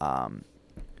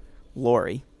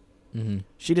 Lori,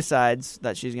 she decides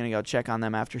that she's going to go check on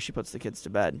them after she puts the kids to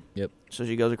bed. Yep. So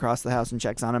she goes across the house and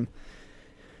checks on them.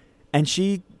 And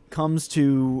she comes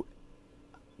to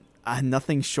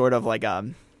nothing short of like a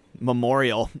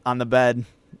memorial on the bed.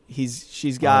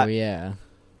 She's got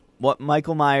what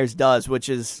Michael Myers does, which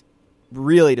is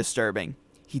really disturbing.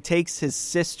 He takes his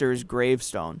sister's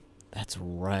gravestone. That's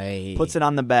right. Puts it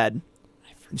on the bed.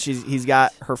 He's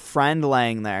got her friend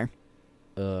laying there.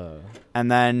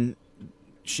 And then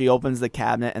she opens the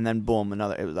cabinet, and then boom,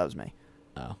 that was me.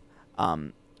 Oh.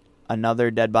 Another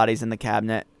dead body's in the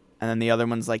cabinet, and then the other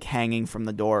one's like hanging from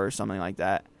the door or something like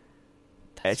that.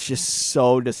 It's just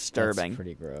so disturbing. That's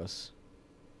pretty gross.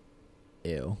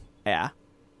 Ew. Yeah.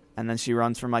 And then she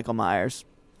runs for Michael Myers.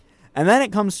 And then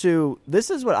it comes to, this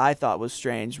is what I thought was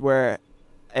strange, where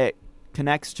it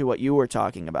connects to what you were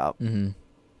talking about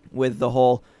with the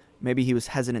whole, maybe he was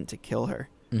hesitant to kill her.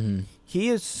 Mm-hmm. He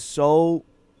is so,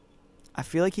 I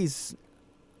feel like this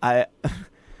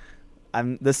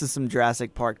is some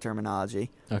Jurassic Park terminology.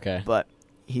 Okay. But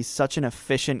he's such an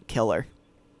efficient killer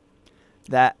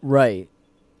that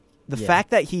the fact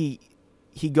that he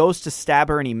goes to stab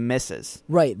her and he misses.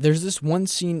 Right. There's this one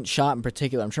scene shot in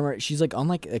particular. I'm sure she's like on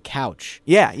like a couch.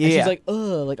 Yeah. And she's like,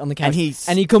 like on the couch.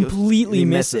 And he completely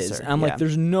misses. her. And I'm like,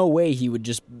 there's no way he would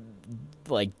just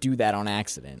like do that on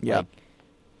accident. Yeah.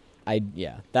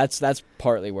 That's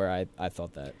partly where I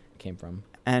thought that came from.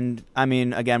 And I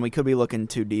mean, again, we could be looking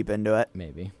too deep into it.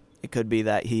 Maybe. It could be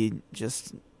that he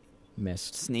just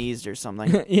missed, sneezed or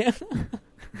something. Yeah.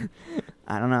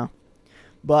 I don't know.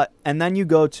 And then you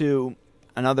go to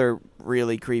another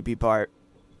really creepy part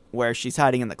where she's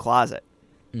hiding in the closet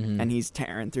and he's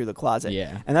tearing through the closet.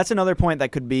 Yeah. And that's another point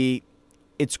that could be,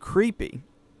 it's creepy,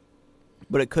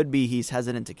 but it could be he's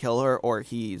hesitant to kill her or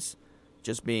he's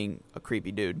just being a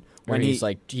creepy dude. When he's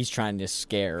trying to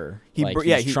scare her.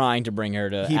 He's trying to bring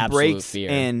her to absolute fear. He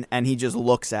breaks in and he just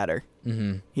looks at her.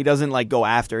 Mm-hmm. He doesn't like go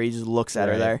after her. He just looks at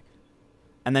her there.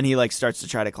 And then he like starts to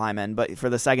try to climb in. But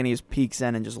for the second, he just peeks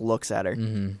in and just looks at her.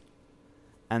 Mm-hmm.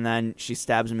 And then she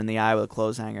stabs him in the eye with a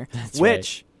clothes hanger.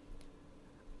 Which,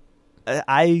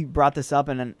 I brought this up,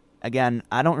 and again,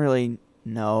 I don't really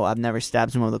know. I've never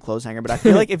stabbed someone with a clothes hanger. But I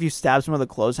feel like if you stab someone with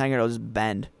a clothes hanger, it'll just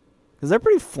bend. Because they're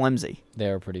pretty flimsy. They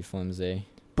are pretty flimsy.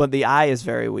 But the eye is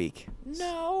very weak.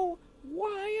 No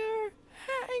wire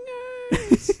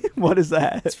hangers. What is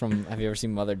that? It's from. Have you ever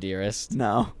seen Mother Dearest?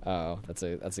 No. Oh, that's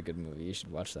a good movie. You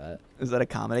should watch that. Is that a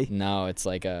comedy? No, it's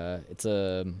like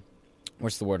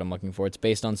what's the word I'm looking for? It's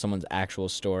based on someone's actual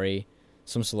story,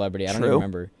 some celebrity. I don't even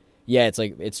remember. Yeah,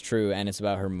 it's true, and it's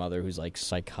about her mother who's like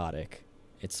psychotic.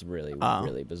 It's really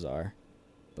really bizarre,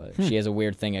 but she has a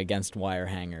weird thing against wire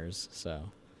hangers.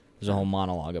 So there's a whole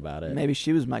monologue about it. Maybe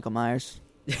she was Michael Myers.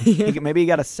 Maybe he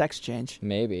got a sex change.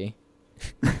 Maybe.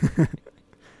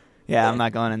 Yeah, I'm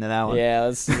not going into that one. Yeah,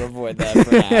 let's avoid that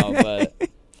for now, but I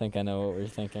think I know what we're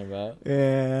thinking about.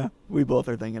 Yeah, we both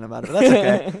are thinking about it. That's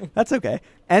okay. That's okay.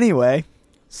 Anyway,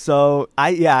 so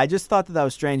I just thought that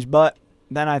was strange, but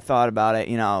then I thought about it.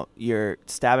 You know, you're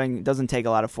stabbing, it doesn't take a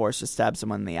lot of force to stab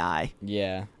someone in the eye.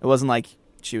 Yeah. It wasn't like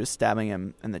she was stabbing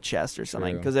him in the chest or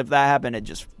something, because if that happened, it'd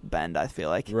just bend, I feel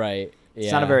like. Right. Yeah.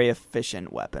 It's not a very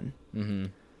efficient weapon. Mm-hmm.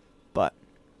 But,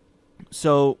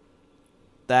 so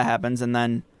that happens, and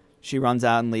then she runs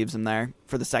out and leaves him there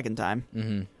for the second time.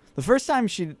 Mm-hmm. The first time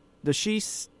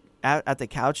at the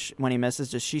couch when he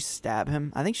misses, does she stab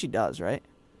him? I think she does, right?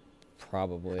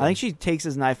 Probably. I think she takes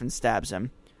his knife and stabs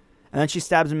him. And then she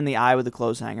stabs him in the eye with a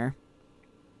clothes hanger.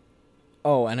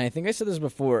 Oh, and I think I said this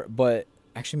before, but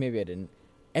actually maybe I didn't.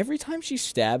 Every time she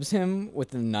stabs him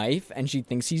with the knife and she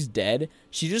thinks he's dead,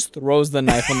 she just throws the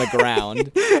knife on the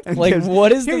ground. Like,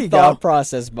 what is the thought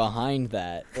process behind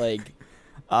that? Like,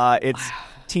 it's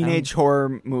teenage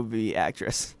horror movie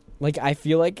actress. Like, I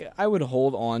feel like I would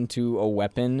hold on to a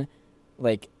weapon,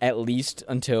 like, at least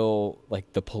until,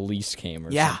 like, the police came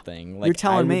or something. Like, you're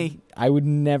telling me. I would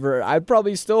never... I'd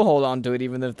probably still hold on to it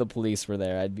even if the police were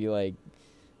there. I'd be like,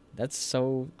 that's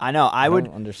so... I know. I would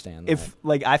don't understand that. If,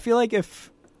 like, I feel like if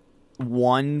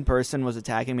one person was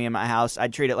attacking me in my house,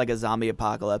 I'd treat it like a zombie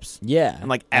apocalypse. Yeah. And,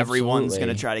 like, everyone's going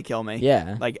to try to kill me.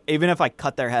 Yeah. Like, even if I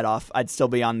cut their head off, I'd still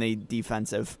be on the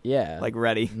defensive. Yeah. Like,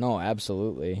 ready. No,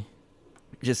 absolutely.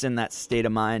 Just in that state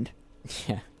of mind.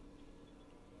 Yeah.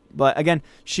 But again,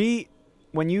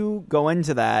 when you go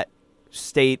into that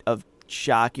state of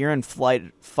shock, you're in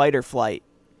fight or flight.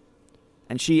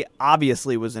 And she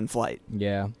obviously was in flight.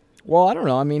 Yeah. Well, I don't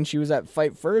know. I mean, she was at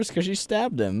fight first because she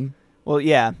stabbed him. Well,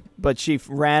 yeah, but she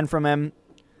ran from him.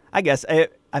 I guess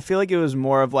I feel like it was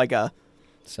more of like a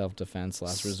self-defense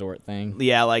last resort thing.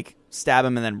 Yeah, like stab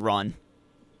him and then run.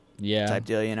 Yeah. Type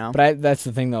deal, you know? But that's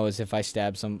the thing, though, is if I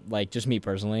stab like, just me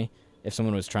personally, if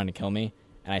someone was trying to kill me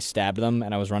and I stabbed them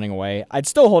and I was running away, I'd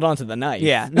still hold on to the knife.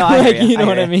 Yeah, no, I hear you. You know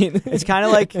what I mean? It's kind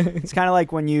of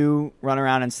like when you run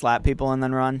around and slap people and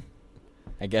then run.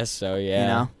 I guess so, yeah. You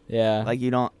know? Yeah. Like you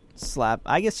don't slap.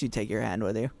 I guess you take your hand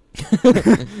with you.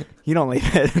 You don't leave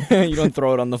it. You don't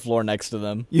throw it on the floor next to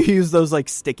them. You use those like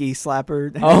sticky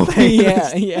slapper. Oh,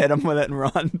 yeah. Hit them with it and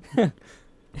run.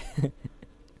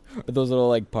 With those little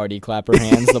like party clapper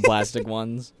hands, the plastic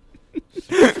ones.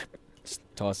 Just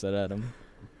toss it at them.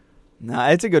 No,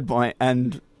 it's a good point,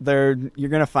 and you're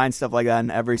gonna find stuff like that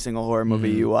in every single horror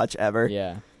movie you watch ever.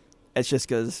 Yeah, it's just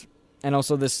because. And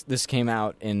also, this came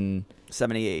out in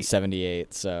 78.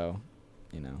 78, so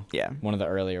yeah, one of the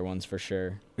earlier ones for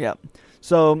sure. Yeah,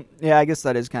 so yeah, I guess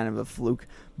that is kind of a fluke.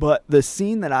 But the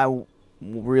scene that I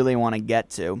really want to get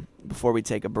to before we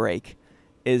take a break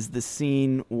is the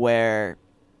scene where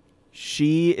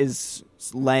she is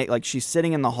she's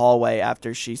sitting in the hallway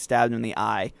after she stabbed him in the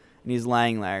eye. And he's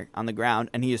laying there on the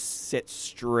ground, and he just sits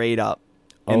straight up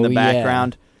in the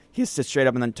background. Yeah. He sits straight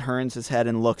up and then turns his head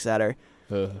and looks at her.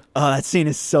 Ugh. Oh, that scene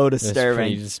is so disturbing. That's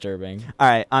pretty disturbing. All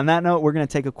right, on that note, we're going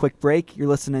to take a quick break. You're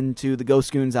listening to the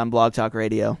Ghost Goons on Blog Talk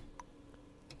Radio.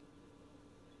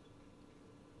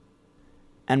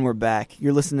 And we're back.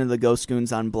 You're listening to the Ghost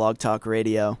Goons on Blog Talk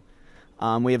Radio.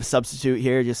 We have a substitute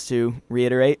here just to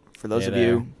reiterate for those of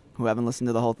you who haven't listened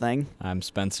to the whole thing. I'm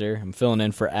Spencer. I'm filling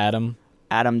in for Adam.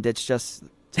 Adam ditched us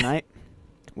tonight.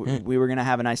 We were gonna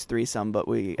have a nice threesome, but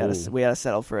we had to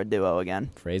settle for a duo again.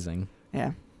 Phrasing.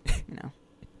 Yeah,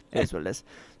 it is what it is.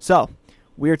 So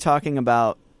we are talking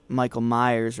about Michael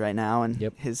Myers right now and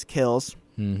his kills.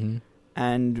 Mm-hmm.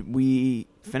 And we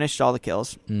finished all the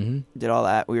kills. Mm-hmm. Did all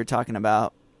that. We were talking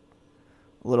about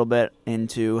a little bit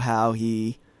into how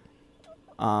he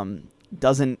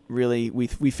doesn't really. We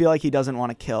feel like he doesn't want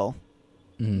to kill.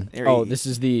 Mm-hmm. Oh, this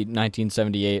is the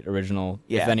 1978 original.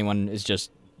 Yeah. If anyone is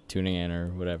just tuning in or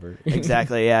whatever.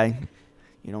 Exactly. Yeah,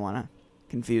 you don't want to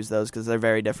confuse those because they're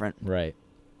very different. Right.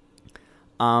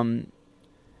 And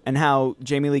how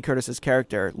Jamie Lee Curtis's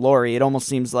character Laurie, it almost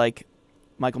seems like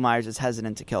Michael Myers is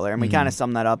hesitant to kill her, and we kind of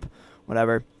sum that up.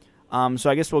 Whatever. So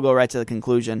I guess we'll go right to the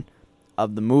conclusion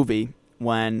of the movie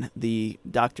when the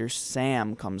Dr.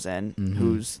 Sam comes in,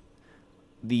 who's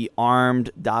the armed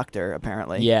doctor,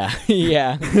 apparently. Yeah,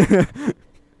 yeah.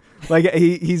 Like,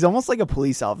 he's almost like a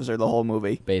police officer the whole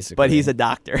movie. Basically. But he's a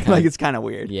doctor. Like, it's kind of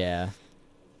weird. Yeah.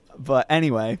 But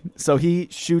anyway, so he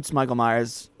shoots Michael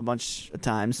Myers a bunch of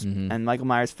times, and Michael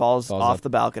Myers falls off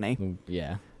the balcony.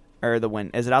 Yeah. Or the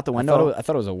window. Is it out the window? I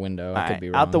thought it was a window. I could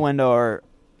be wrong. Out the window or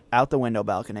out the window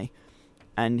balcony.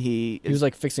 And he was,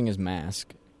 like, fixing his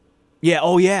mask. Yeah,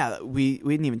 oh yeah. We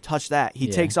didn't even touch that. He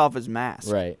takes off his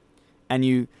mask. Right.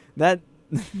 And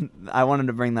I wanted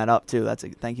to bring that up too.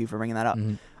 Thank you for bringing that up.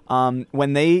 Mm-hmm.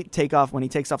 When he takes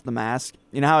off the mask,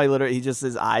 you know how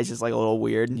his eyes just like a little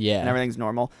weird, and everything's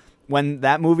normal. When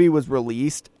that movie was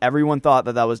released, everyone thought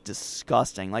that was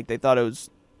disgusting. Like they thought it was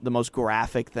the most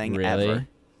graphic thing ever.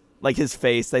 Like his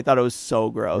face, they thought it was so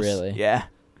gross. Really? Yeah.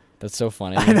 That's so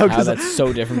funny. I know, how that's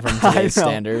so different from today's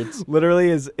standards. Literally,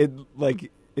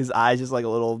 his eyes just like a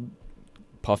little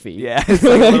puffy. Yeah, it's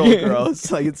like a little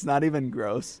gross. Like it's not even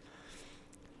gross.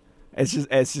 It's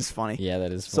just funny. Yeah,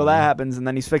 that is funny. So that happens, and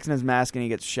then he's fixing his mask, and he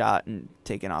gets shot and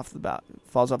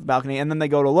falls off the balcony, and then they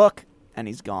go to look, and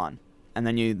he's gone. And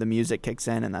then the music kicks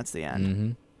in, and that's the end.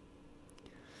 Mm-hmm.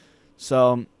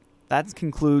 So that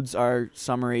concludes our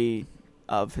summary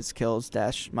of his kills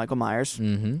 - Michael Myers.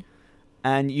 Mm-hmm.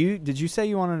 And did you say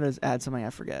you wanted to add something?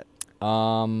 I forget.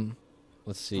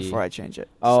 Let's see. Before I change it.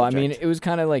 Oh, subject. I mean, it was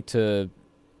kind of like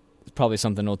probably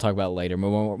something we'll talk about later.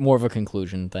 More of a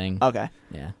conclusion thing. Okay.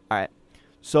 Yeah. All right.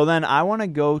 So then I want to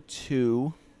go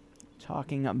to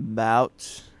talking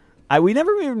about. We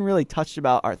never even really touched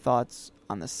about our thoughts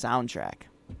on the soundtrack.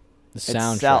 The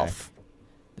soundtrack itself.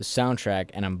 The soundtrack,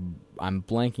 and I'm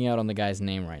blanking out on the guy's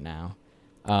name right now.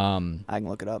 I can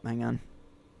look it up. Hang on.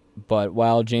 But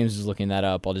while James is looking that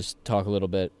up, I'll just talk a little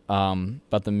bit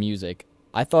about the music.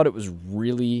 I thought it was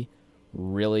really,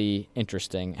 really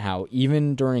interesting how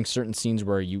even during certain scenes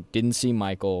where you didn't see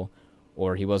Michael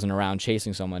or he wasn't around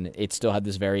chasing someone, it still had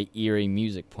this very eerie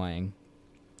music playing.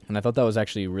 And I thought that was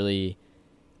actually a really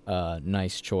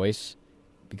nice choice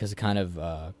because it kind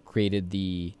of created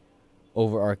the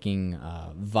overarching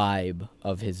vibe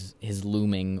of his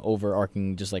looming over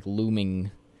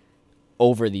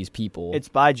these people. It's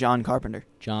by John Carpenter.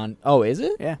 Oh, is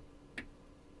it? Yeah.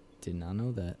 Did not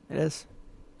know that. It is.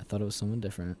 I thought it was someone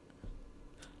different.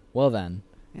 Well then.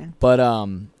 Yeah. But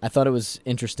I thought it was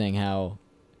interesting how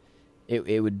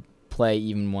it would play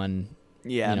even when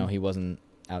he wasn't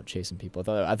out chasing people. I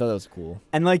thought that was cool.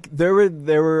 And like there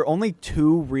were only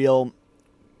two real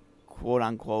quote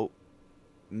unquote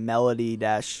melody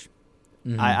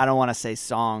Mm-hmm. I don't want to say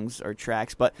songs or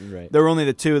tracks, but right. there were only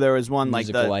the two. There was one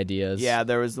musical ideas. Yeah,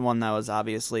 there was the one that was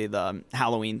obviously the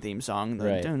Halloween theme song.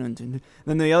 Right. Dun, dun, dun, dun.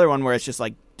 Then the other one where it's just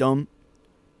like dum,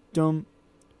 dum,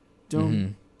 dum,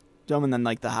 mm-hmm. dum, and then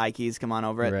like the high keys come on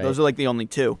over it. Right. Those are like the only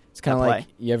two. It's kind of like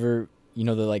the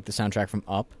soundtrack from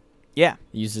Up. Yeah,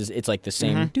 it's like the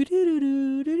same.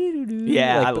 Mm-hmm.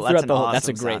 Yeah, that's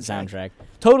a great soundtrack.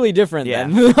 Totally different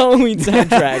than the Halloween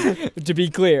soundtrack, to be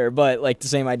clear, but like the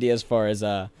same idea as far as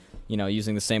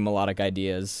using the same melodic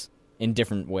ideas in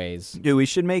different ways. Dude, we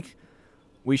should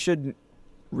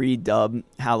redub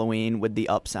Halloween with the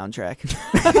Up soundtrack.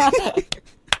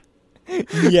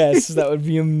 Yes, that would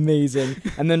be amazing.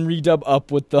 And then redub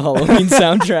Up with the Halloween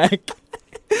soundtrack.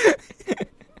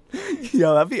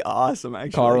 Yo, that'd be awesome,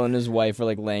 actually. Carl and his wife are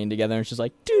like laying together and she's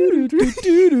like doo doo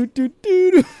doo doo doo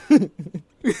doo.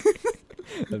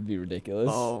 That'd be ridiculous.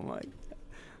 Oh my god.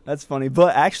 That's funny.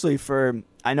 But actually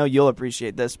I know you'll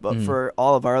appreciate this, but for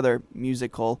all of our other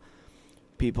musical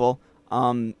people,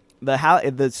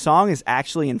 the song is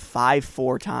actually in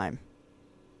 5/4 time.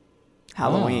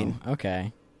 Halloween. Oh,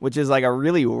 okay. Which is like a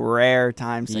really rare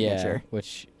time signature. Yeah,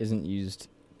 which isn't used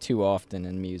too often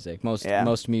in music. Most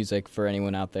music, for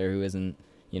anyone out there who isn't,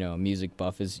 a music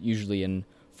buff, is usually in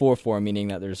 4/4, meaning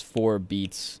that there's 4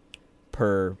 beats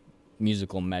per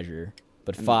musical measure.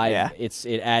 But 5,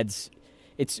 it adds.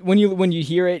 It's when you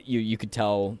hear it, you could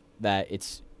tell that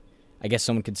it's. I guess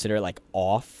someone consider it like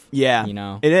off. Yeah,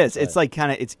 it is. It's like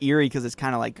it's eerie because it's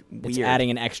kind of like weird. It's adding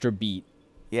an extra beat.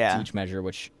 To each measure,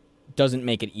 which doesn't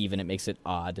make it even. It makes it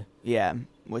odd. Yeah,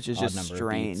 which is just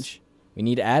strange. We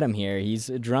need Adam here. He's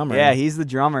a drummer. Yeah, he's the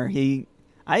drummer. You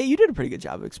did a pretty good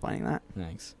job of explaining that.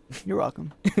 Thanks. You're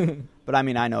welcome. But I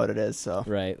mean, I know what it is, so.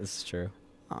 Right, this is true.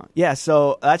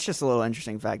 So that's just a little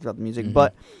interesting fact about the music. Mm-hmm.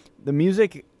 But the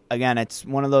music, again, it's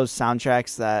one of those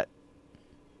soundtracks that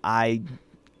a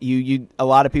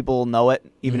lot of people know it,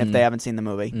 even if they haven't seen the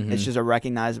movie. Mm-hmm. It's just a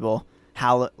recognizable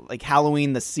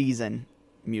Halloween the season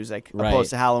music, opposed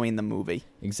to Halloween the movie.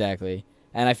 Exactly.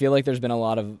 And I feel like there's been a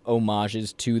lot of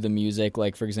homages to the music.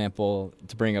 Like, for example,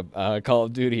 to bring up Call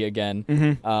of Duty again, I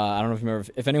don't know if you remember,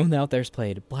 if anyone out there's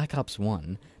played Black Ops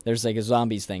 1, there's like a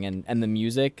zombies thing, and the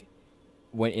music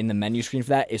in the menu screen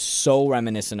for that is so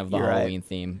reminiscent of the Halloween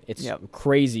theme. It's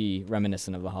crazy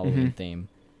reminiscent of the Halloween theme.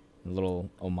 A little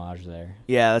homage there.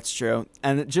 Yeah, that's true.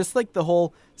 And just like the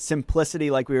whole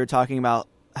simplicity, like we were talking about,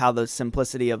 how the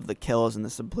simplicity of the kills and the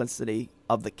simplicity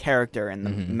of the character and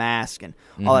the mask and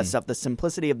all that stuff, the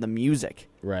simplicity of the music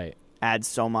adds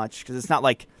so much, because it's not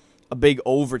like a big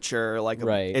overture,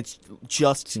 it's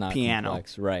just piano.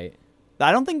 Complex, right.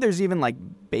 I don't think there's even like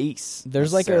bass.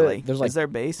 Is there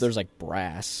bass? There's like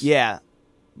brass. Yeah.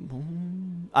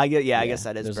 I guess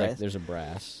that is brass. There's a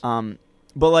brass.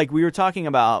 But like we were talking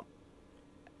about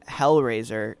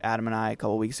Hellraiser, Adam and I, a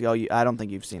couple weeks ago. I don't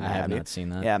think you've seen that. I have not seen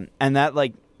that. Yeah, and that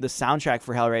like the soundtrack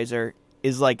for Hellraiser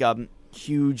is like a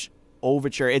huge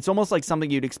overture. It's almost like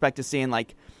something you'd expect to see in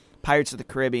like Pirates of the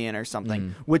Caribbean or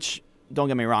something. Which, don't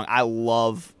get me wrong, I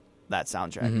love that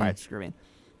soundtrack, Pirates of the Caribbean,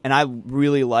 and I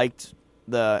really liked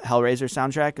the Hellraiser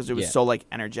soundtrack because it was so like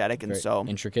energetic and very so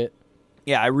intricate.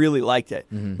 Yeah, I really liked it,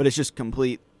 but it's just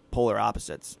complete polar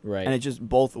opposites, right? And it just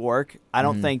both work. I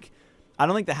don't think I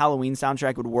don't think the Halloween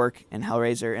soundtrack would work in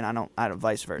Hellraiser, and I don't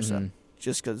vice versa, Mm-hmm.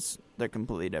 just because they're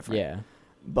completely different. Yeah.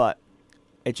 But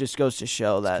it just goes to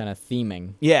show that kind of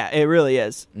theming. Yeah, it really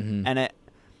is, Mm-hmm. and it.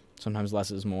 Sometimes less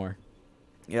is more.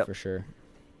 Yep. For sure.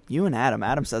 You and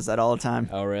Adam says that all the time.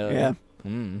 Oh, really? Yeah.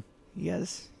 Mm. You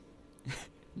guys,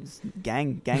 just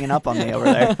ganging up on me over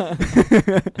there.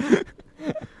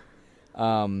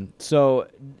 I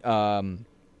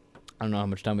don't know how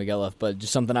much time we got left, but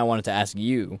just something I wanted to ask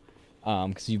you,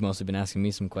 because you've mostly been asking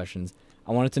me some questions.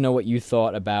 I wanted to know what you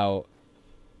thought about,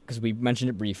 because we mentioned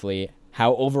it briefly,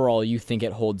 how overall you think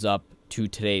it holds up to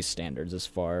today's standards as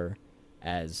far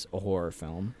as a horror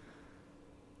film.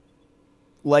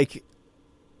 Like,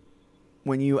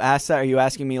 when you ask that, are you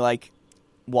asking me, like,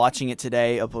 watching it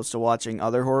today opposed to watching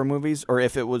other horror movies, or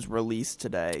if it was released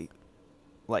today?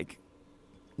 Like,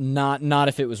 not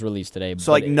if it was released today.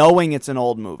 So, like, knowing it's an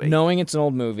old movie. Knowing it's an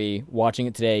old movie, watching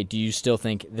it today, do you still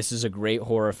think this is a great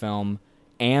horror film,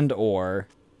 and or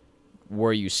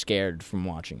were you scared from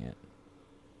watching it?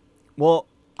 Well,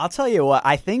 I'll tell you what.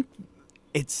 I think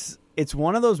it's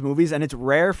one of those movies, and it's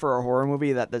rare for a horror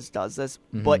movie that does this,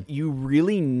 Mm-hmm. but you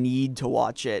really need to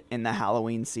watch it in the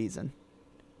Halloween season.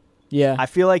 Yeah. I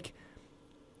feel like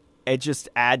it just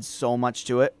adds so much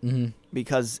to it Mm-hmm.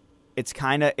 because it's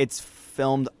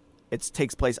filmed. It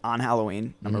takes place on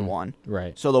Halloween, number Mhm. one.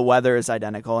 Right. So the weather is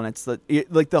identical, and it's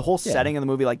the whole setting of the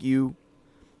movie. Like you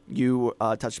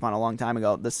touched upon a long time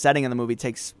ago. The setting of the movie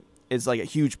is like a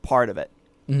huge part of it.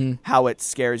 Mm-hmm. How it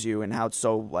scares you and how it's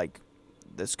so like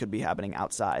this could be happening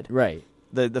outside. Right.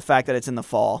 The fact that it's in the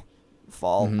fall,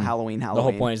 Mhm. Halloween. The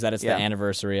whole point is that it's Yeah. the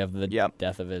anniversary of the Yep.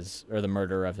 death of the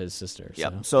murder of his sister.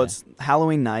 Yep. So it's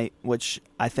Halloween night, which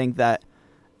I think that,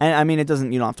 and I mean, you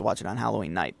don't have to watch it on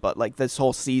Halloween night, but like this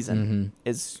whole season Mm-hmm.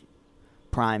 is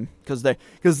prime because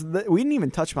we didn't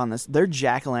even touch upon this. There are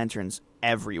jack-o'-lanterns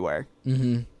everywhere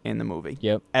Mm-hmm. in the movie.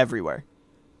 Yep. Everywhere.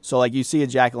 So like you see a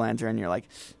jack-o'-lantern, you're like,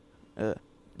 ugh.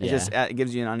 Yeah. It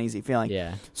gives you an uneasy feeling.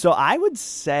 Yeah. So I would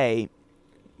say,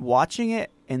 watching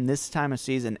it in this time of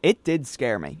season, it did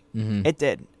scare me. Mm-hmm. It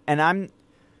did, and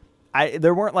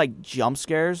there weren't like jump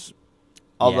scares,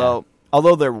 although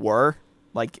there were,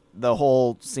 like the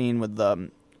whole scene with the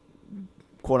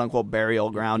quote unquote burial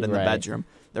ground in the Right. bedroom.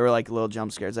 There were like little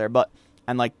jump scares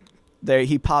there,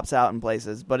 he pops out in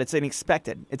places, but it's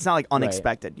unexpected. It's not like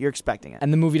unexpected. You're expecting it,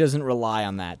 And the movie doesn't rely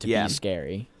on that to Yeah. be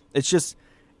scary.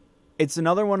 It's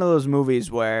another one of those movies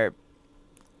where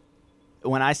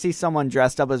when I see someone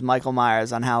dressed up as Michael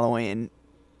Myers on Halloween,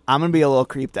 I'm going to be a little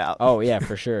creeped out. Oh, yeah,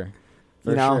 for sure.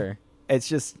 For You know? sure. It's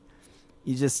just,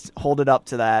 you just hold it up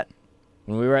to that.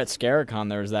 When we were at Scarecon,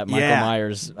 there was that Michael Yeah.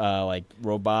 Myers like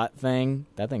robot thing.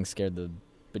 That thing scared the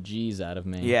bejeez out of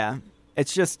me. Yeah.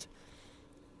 It's just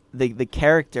the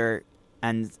character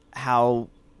and how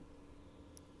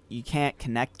you can't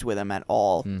connect with him at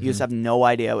all. Mhm. You just have no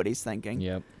idea what he's thinking.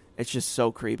 Yep. It's just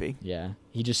so creepy. Yeah.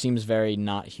 He just seems very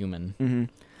not human. Hmm.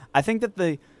 I think that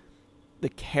the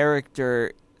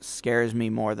character scares me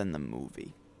more than the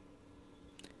movie.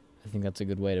 I think that's a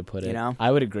good way to put it. You know?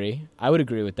 I would agree. I would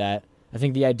agree with that. I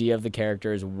think the idea of the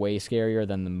character is way scarier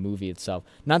than the movie itself.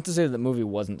 Not to say that the movie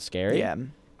wasn't scary. Yeah.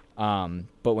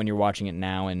 But when you're watching it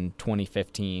now in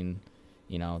 2015,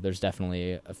 there's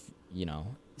definitely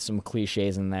some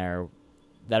cliches in there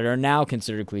that are now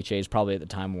considered cliches. Probably at the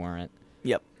time weren't.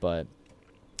 Yep. But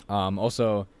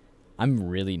also, I'm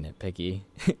really nitpicky.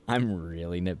 I'm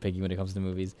really nitpicky when it comes to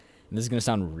movies. And this is gonna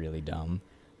sound really dumb,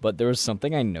 but there was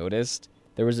something I noticed.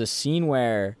 There was a scene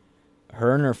where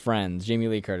her and her friends, Jamie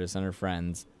Lee Curtis and her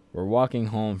friends, were walking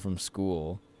home from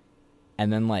school,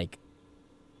 and then like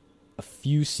a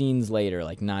few scenes later,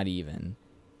 like not even,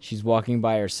 she's walking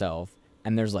by herself,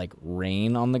 and there's like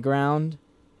rain on the ground,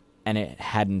 and it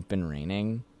hadn't been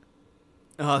raining.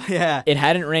 Oh, yeah. It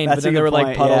hadn't rained, That's but then a there good were like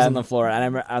point, puddles yeah. on the floor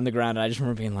and on the ground, and I just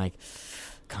remember being like,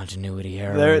 continuity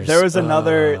errors. There was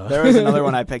another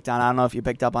one I picked on. I don't know if you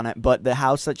picked up on it, but the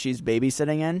house that she's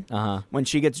babysitting in, when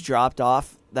she gets dropped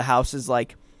off, the house is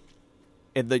like,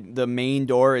 the main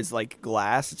door is like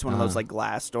glass. It's one of those like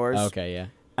glass doors. Okay, yeah.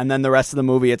 And then the rest of the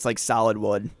movie, it's like solid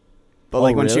wood. But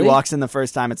like when she really? walks in the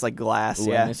first time, it's like glass.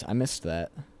 Ooh, Yeah, I missed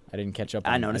that. I didn't catch up.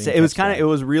 I noticed it. It was it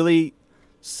was really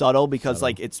subtle because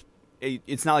like it's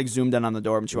not like zoomed in on the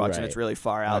door when she walks in. Right. It's really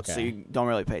far out, so Okay. you don't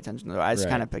really pay attention to it. I just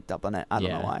Right. kind of picked up on it. I don't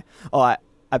know Yeah. why. Oh,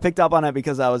 I picked up on it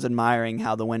because I was admiring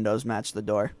how the windows match the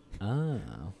door. Oh.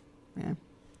 Yeah.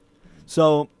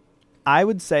 So I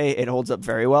would say it holds up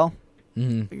very well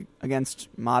Mm-hmm. against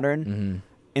modern Mm-hmm.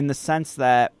 in the sense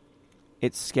that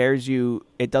it scares you.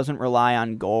 It doesn't rely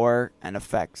on gore and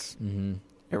effects. Mm-hmm.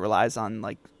 It relies on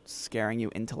like scaring you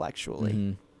intellectually.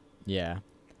 Mm-hmm. Yeah.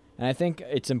 And I think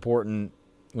it's important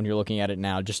when you're looking at it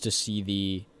now just to see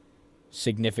the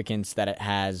significance that it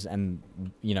has. And,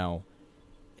 you know,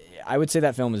 I would say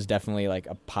that film is definitely like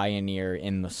a pioneer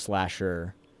in the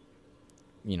slasher,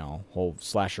 you know, whole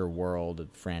slasher world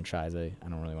franchise. I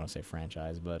don't really want to say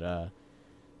franchise, but,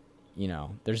 you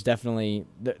know, there's definitely...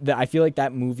 I feel like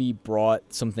that movie brought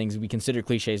some things we consider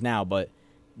cliches now, but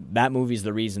that movie's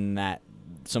the reason that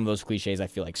some of those cliches I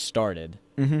feel like started,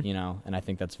 you know, and I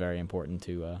think that's very important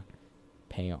to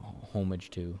pay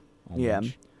homage to. Yeah.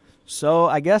 So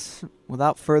I guess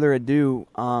without further ado,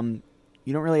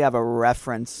 you don't really have a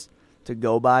reference to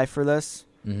go by for this.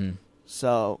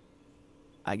 So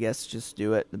I guess just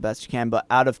do it the best you can. But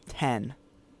out of 10,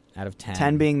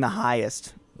 10 being the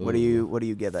highest, what do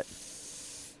you give it?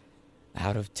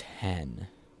 Out of 10,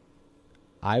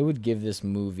 I would give this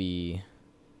movie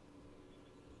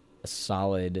a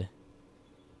solid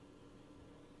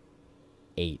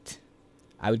 8.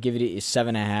 I would give it a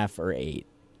 7.5 or 8.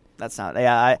 That's not...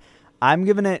 Yeah, I'm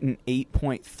giving it an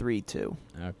 8.32.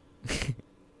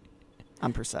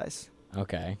 I'm precise.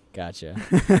 Okay, gotcha.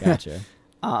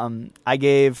 I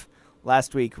gave...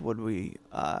 Last week,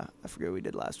 I forget what we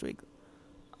did last week.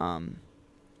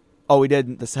 We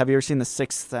did this. Have you ever seen The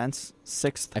Sixth Sense?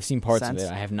 I've seen parts of it.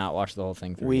 I have not watched the whole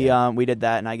thing through we did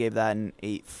that, and I gave that an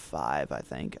 8.5, I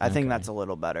think. I think that's a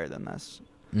little better than this.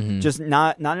 Just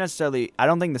not necessarily... I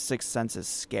don't think The Sixth Sense is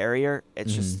scarier.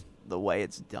 It's just the way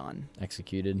it's done.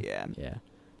 Executed? Yeah. Yeah.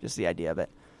 Just the idea of it.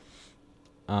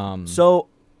 So,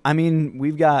 I mean,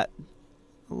 we've got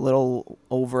a little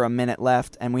over a minute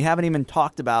left, and we haven't even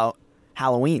talked about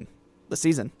Halloween, the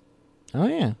season. Oh,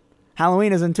 yeah.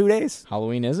 Halloween is in 2 days.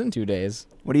 Halloween is in 2 days.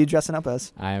 What are you dressing up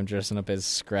as? I am dressing up as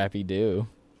Scrappy-Doo.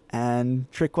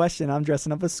 And trick question, I'm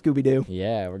dressing up as Scooby-Doo.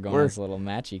 Yeah, we're going as a little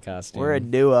matchy costume. We're a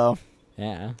duo.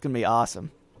 Yeah. It's going to be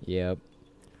awesome. Yep.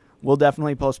 We'll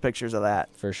definitely post pictures of that.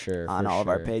 For sure. On all of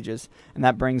our pages. And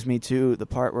that brings me to the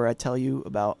part where I tell you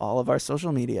about all of our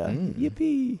social media.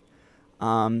 Yippee.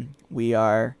 We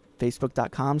are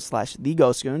facebook.com/The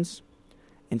Ghost Goons.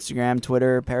 Instagram,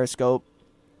 Twitter, Periscope.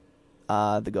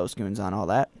 The Ghost Goons on all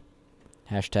that.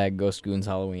 # Ghost Goons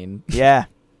Halloween. Yeah,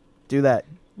 do that.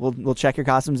 We'll check your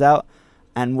costumes out,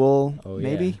 and we'll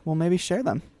maybe share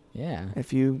them. Yeah.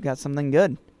 If you got something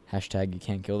good. # You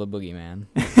can't kill the boogeyman.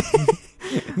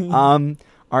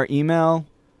 Our email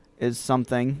is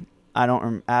something.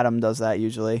 Adam does that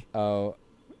usually. Oh,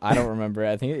 I don't remember.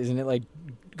 I think isn't it like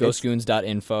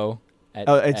ghostgoons.info at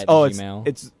Gmail?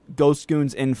 It's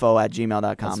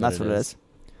ghostgoonsinfo@gmail.com. That's what it is.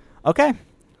 Okay.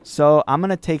 So I'm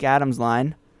going to take Adam's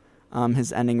line,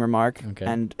 his ending remark,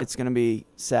 and it's going to be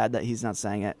sad that he's not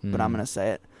saying it, but I'm going to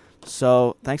say it.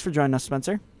 So thanks for joining us,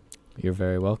 Spencer. You're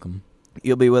very welcome.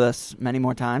 You'll be with us many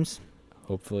more times.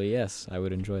 Hopefully, yes. I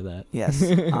would enjoy that. Yes.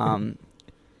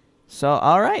 So,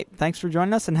 all right. Thanks for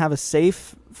joining us, and have a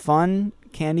safe, fun,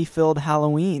 candy-filled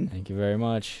Halloween. Thank you very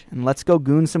much. And let's go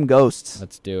goon some ghosts.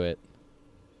 Let's do it.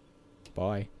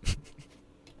 Bye.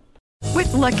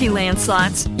 With Lucky Land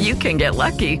Slots, you can get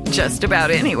lucky just about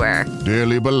anywhere.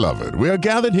 Dearly beloved, we are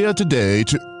gathered here today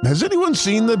to... Has anyone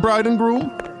seen the bride and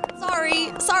groom?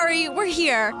 Sorry, we're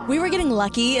here. We were getting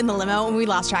lucky in the limo and we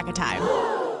lost track of time.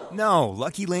 No,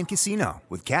 Lucky Land Casino,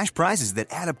 with cash prizes that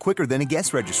add up quicker than a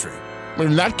guest registry.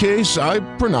 In that case, I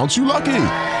pronounce you lucky.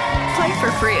 Play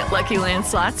for free at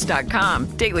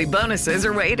LuckyLandSlots.com. Daily bonuses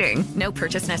are waiting. No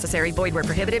purchase necessary. Void where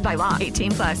prohibited by law.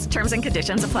 18+. Terms and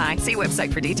conditions apply. See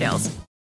website for details.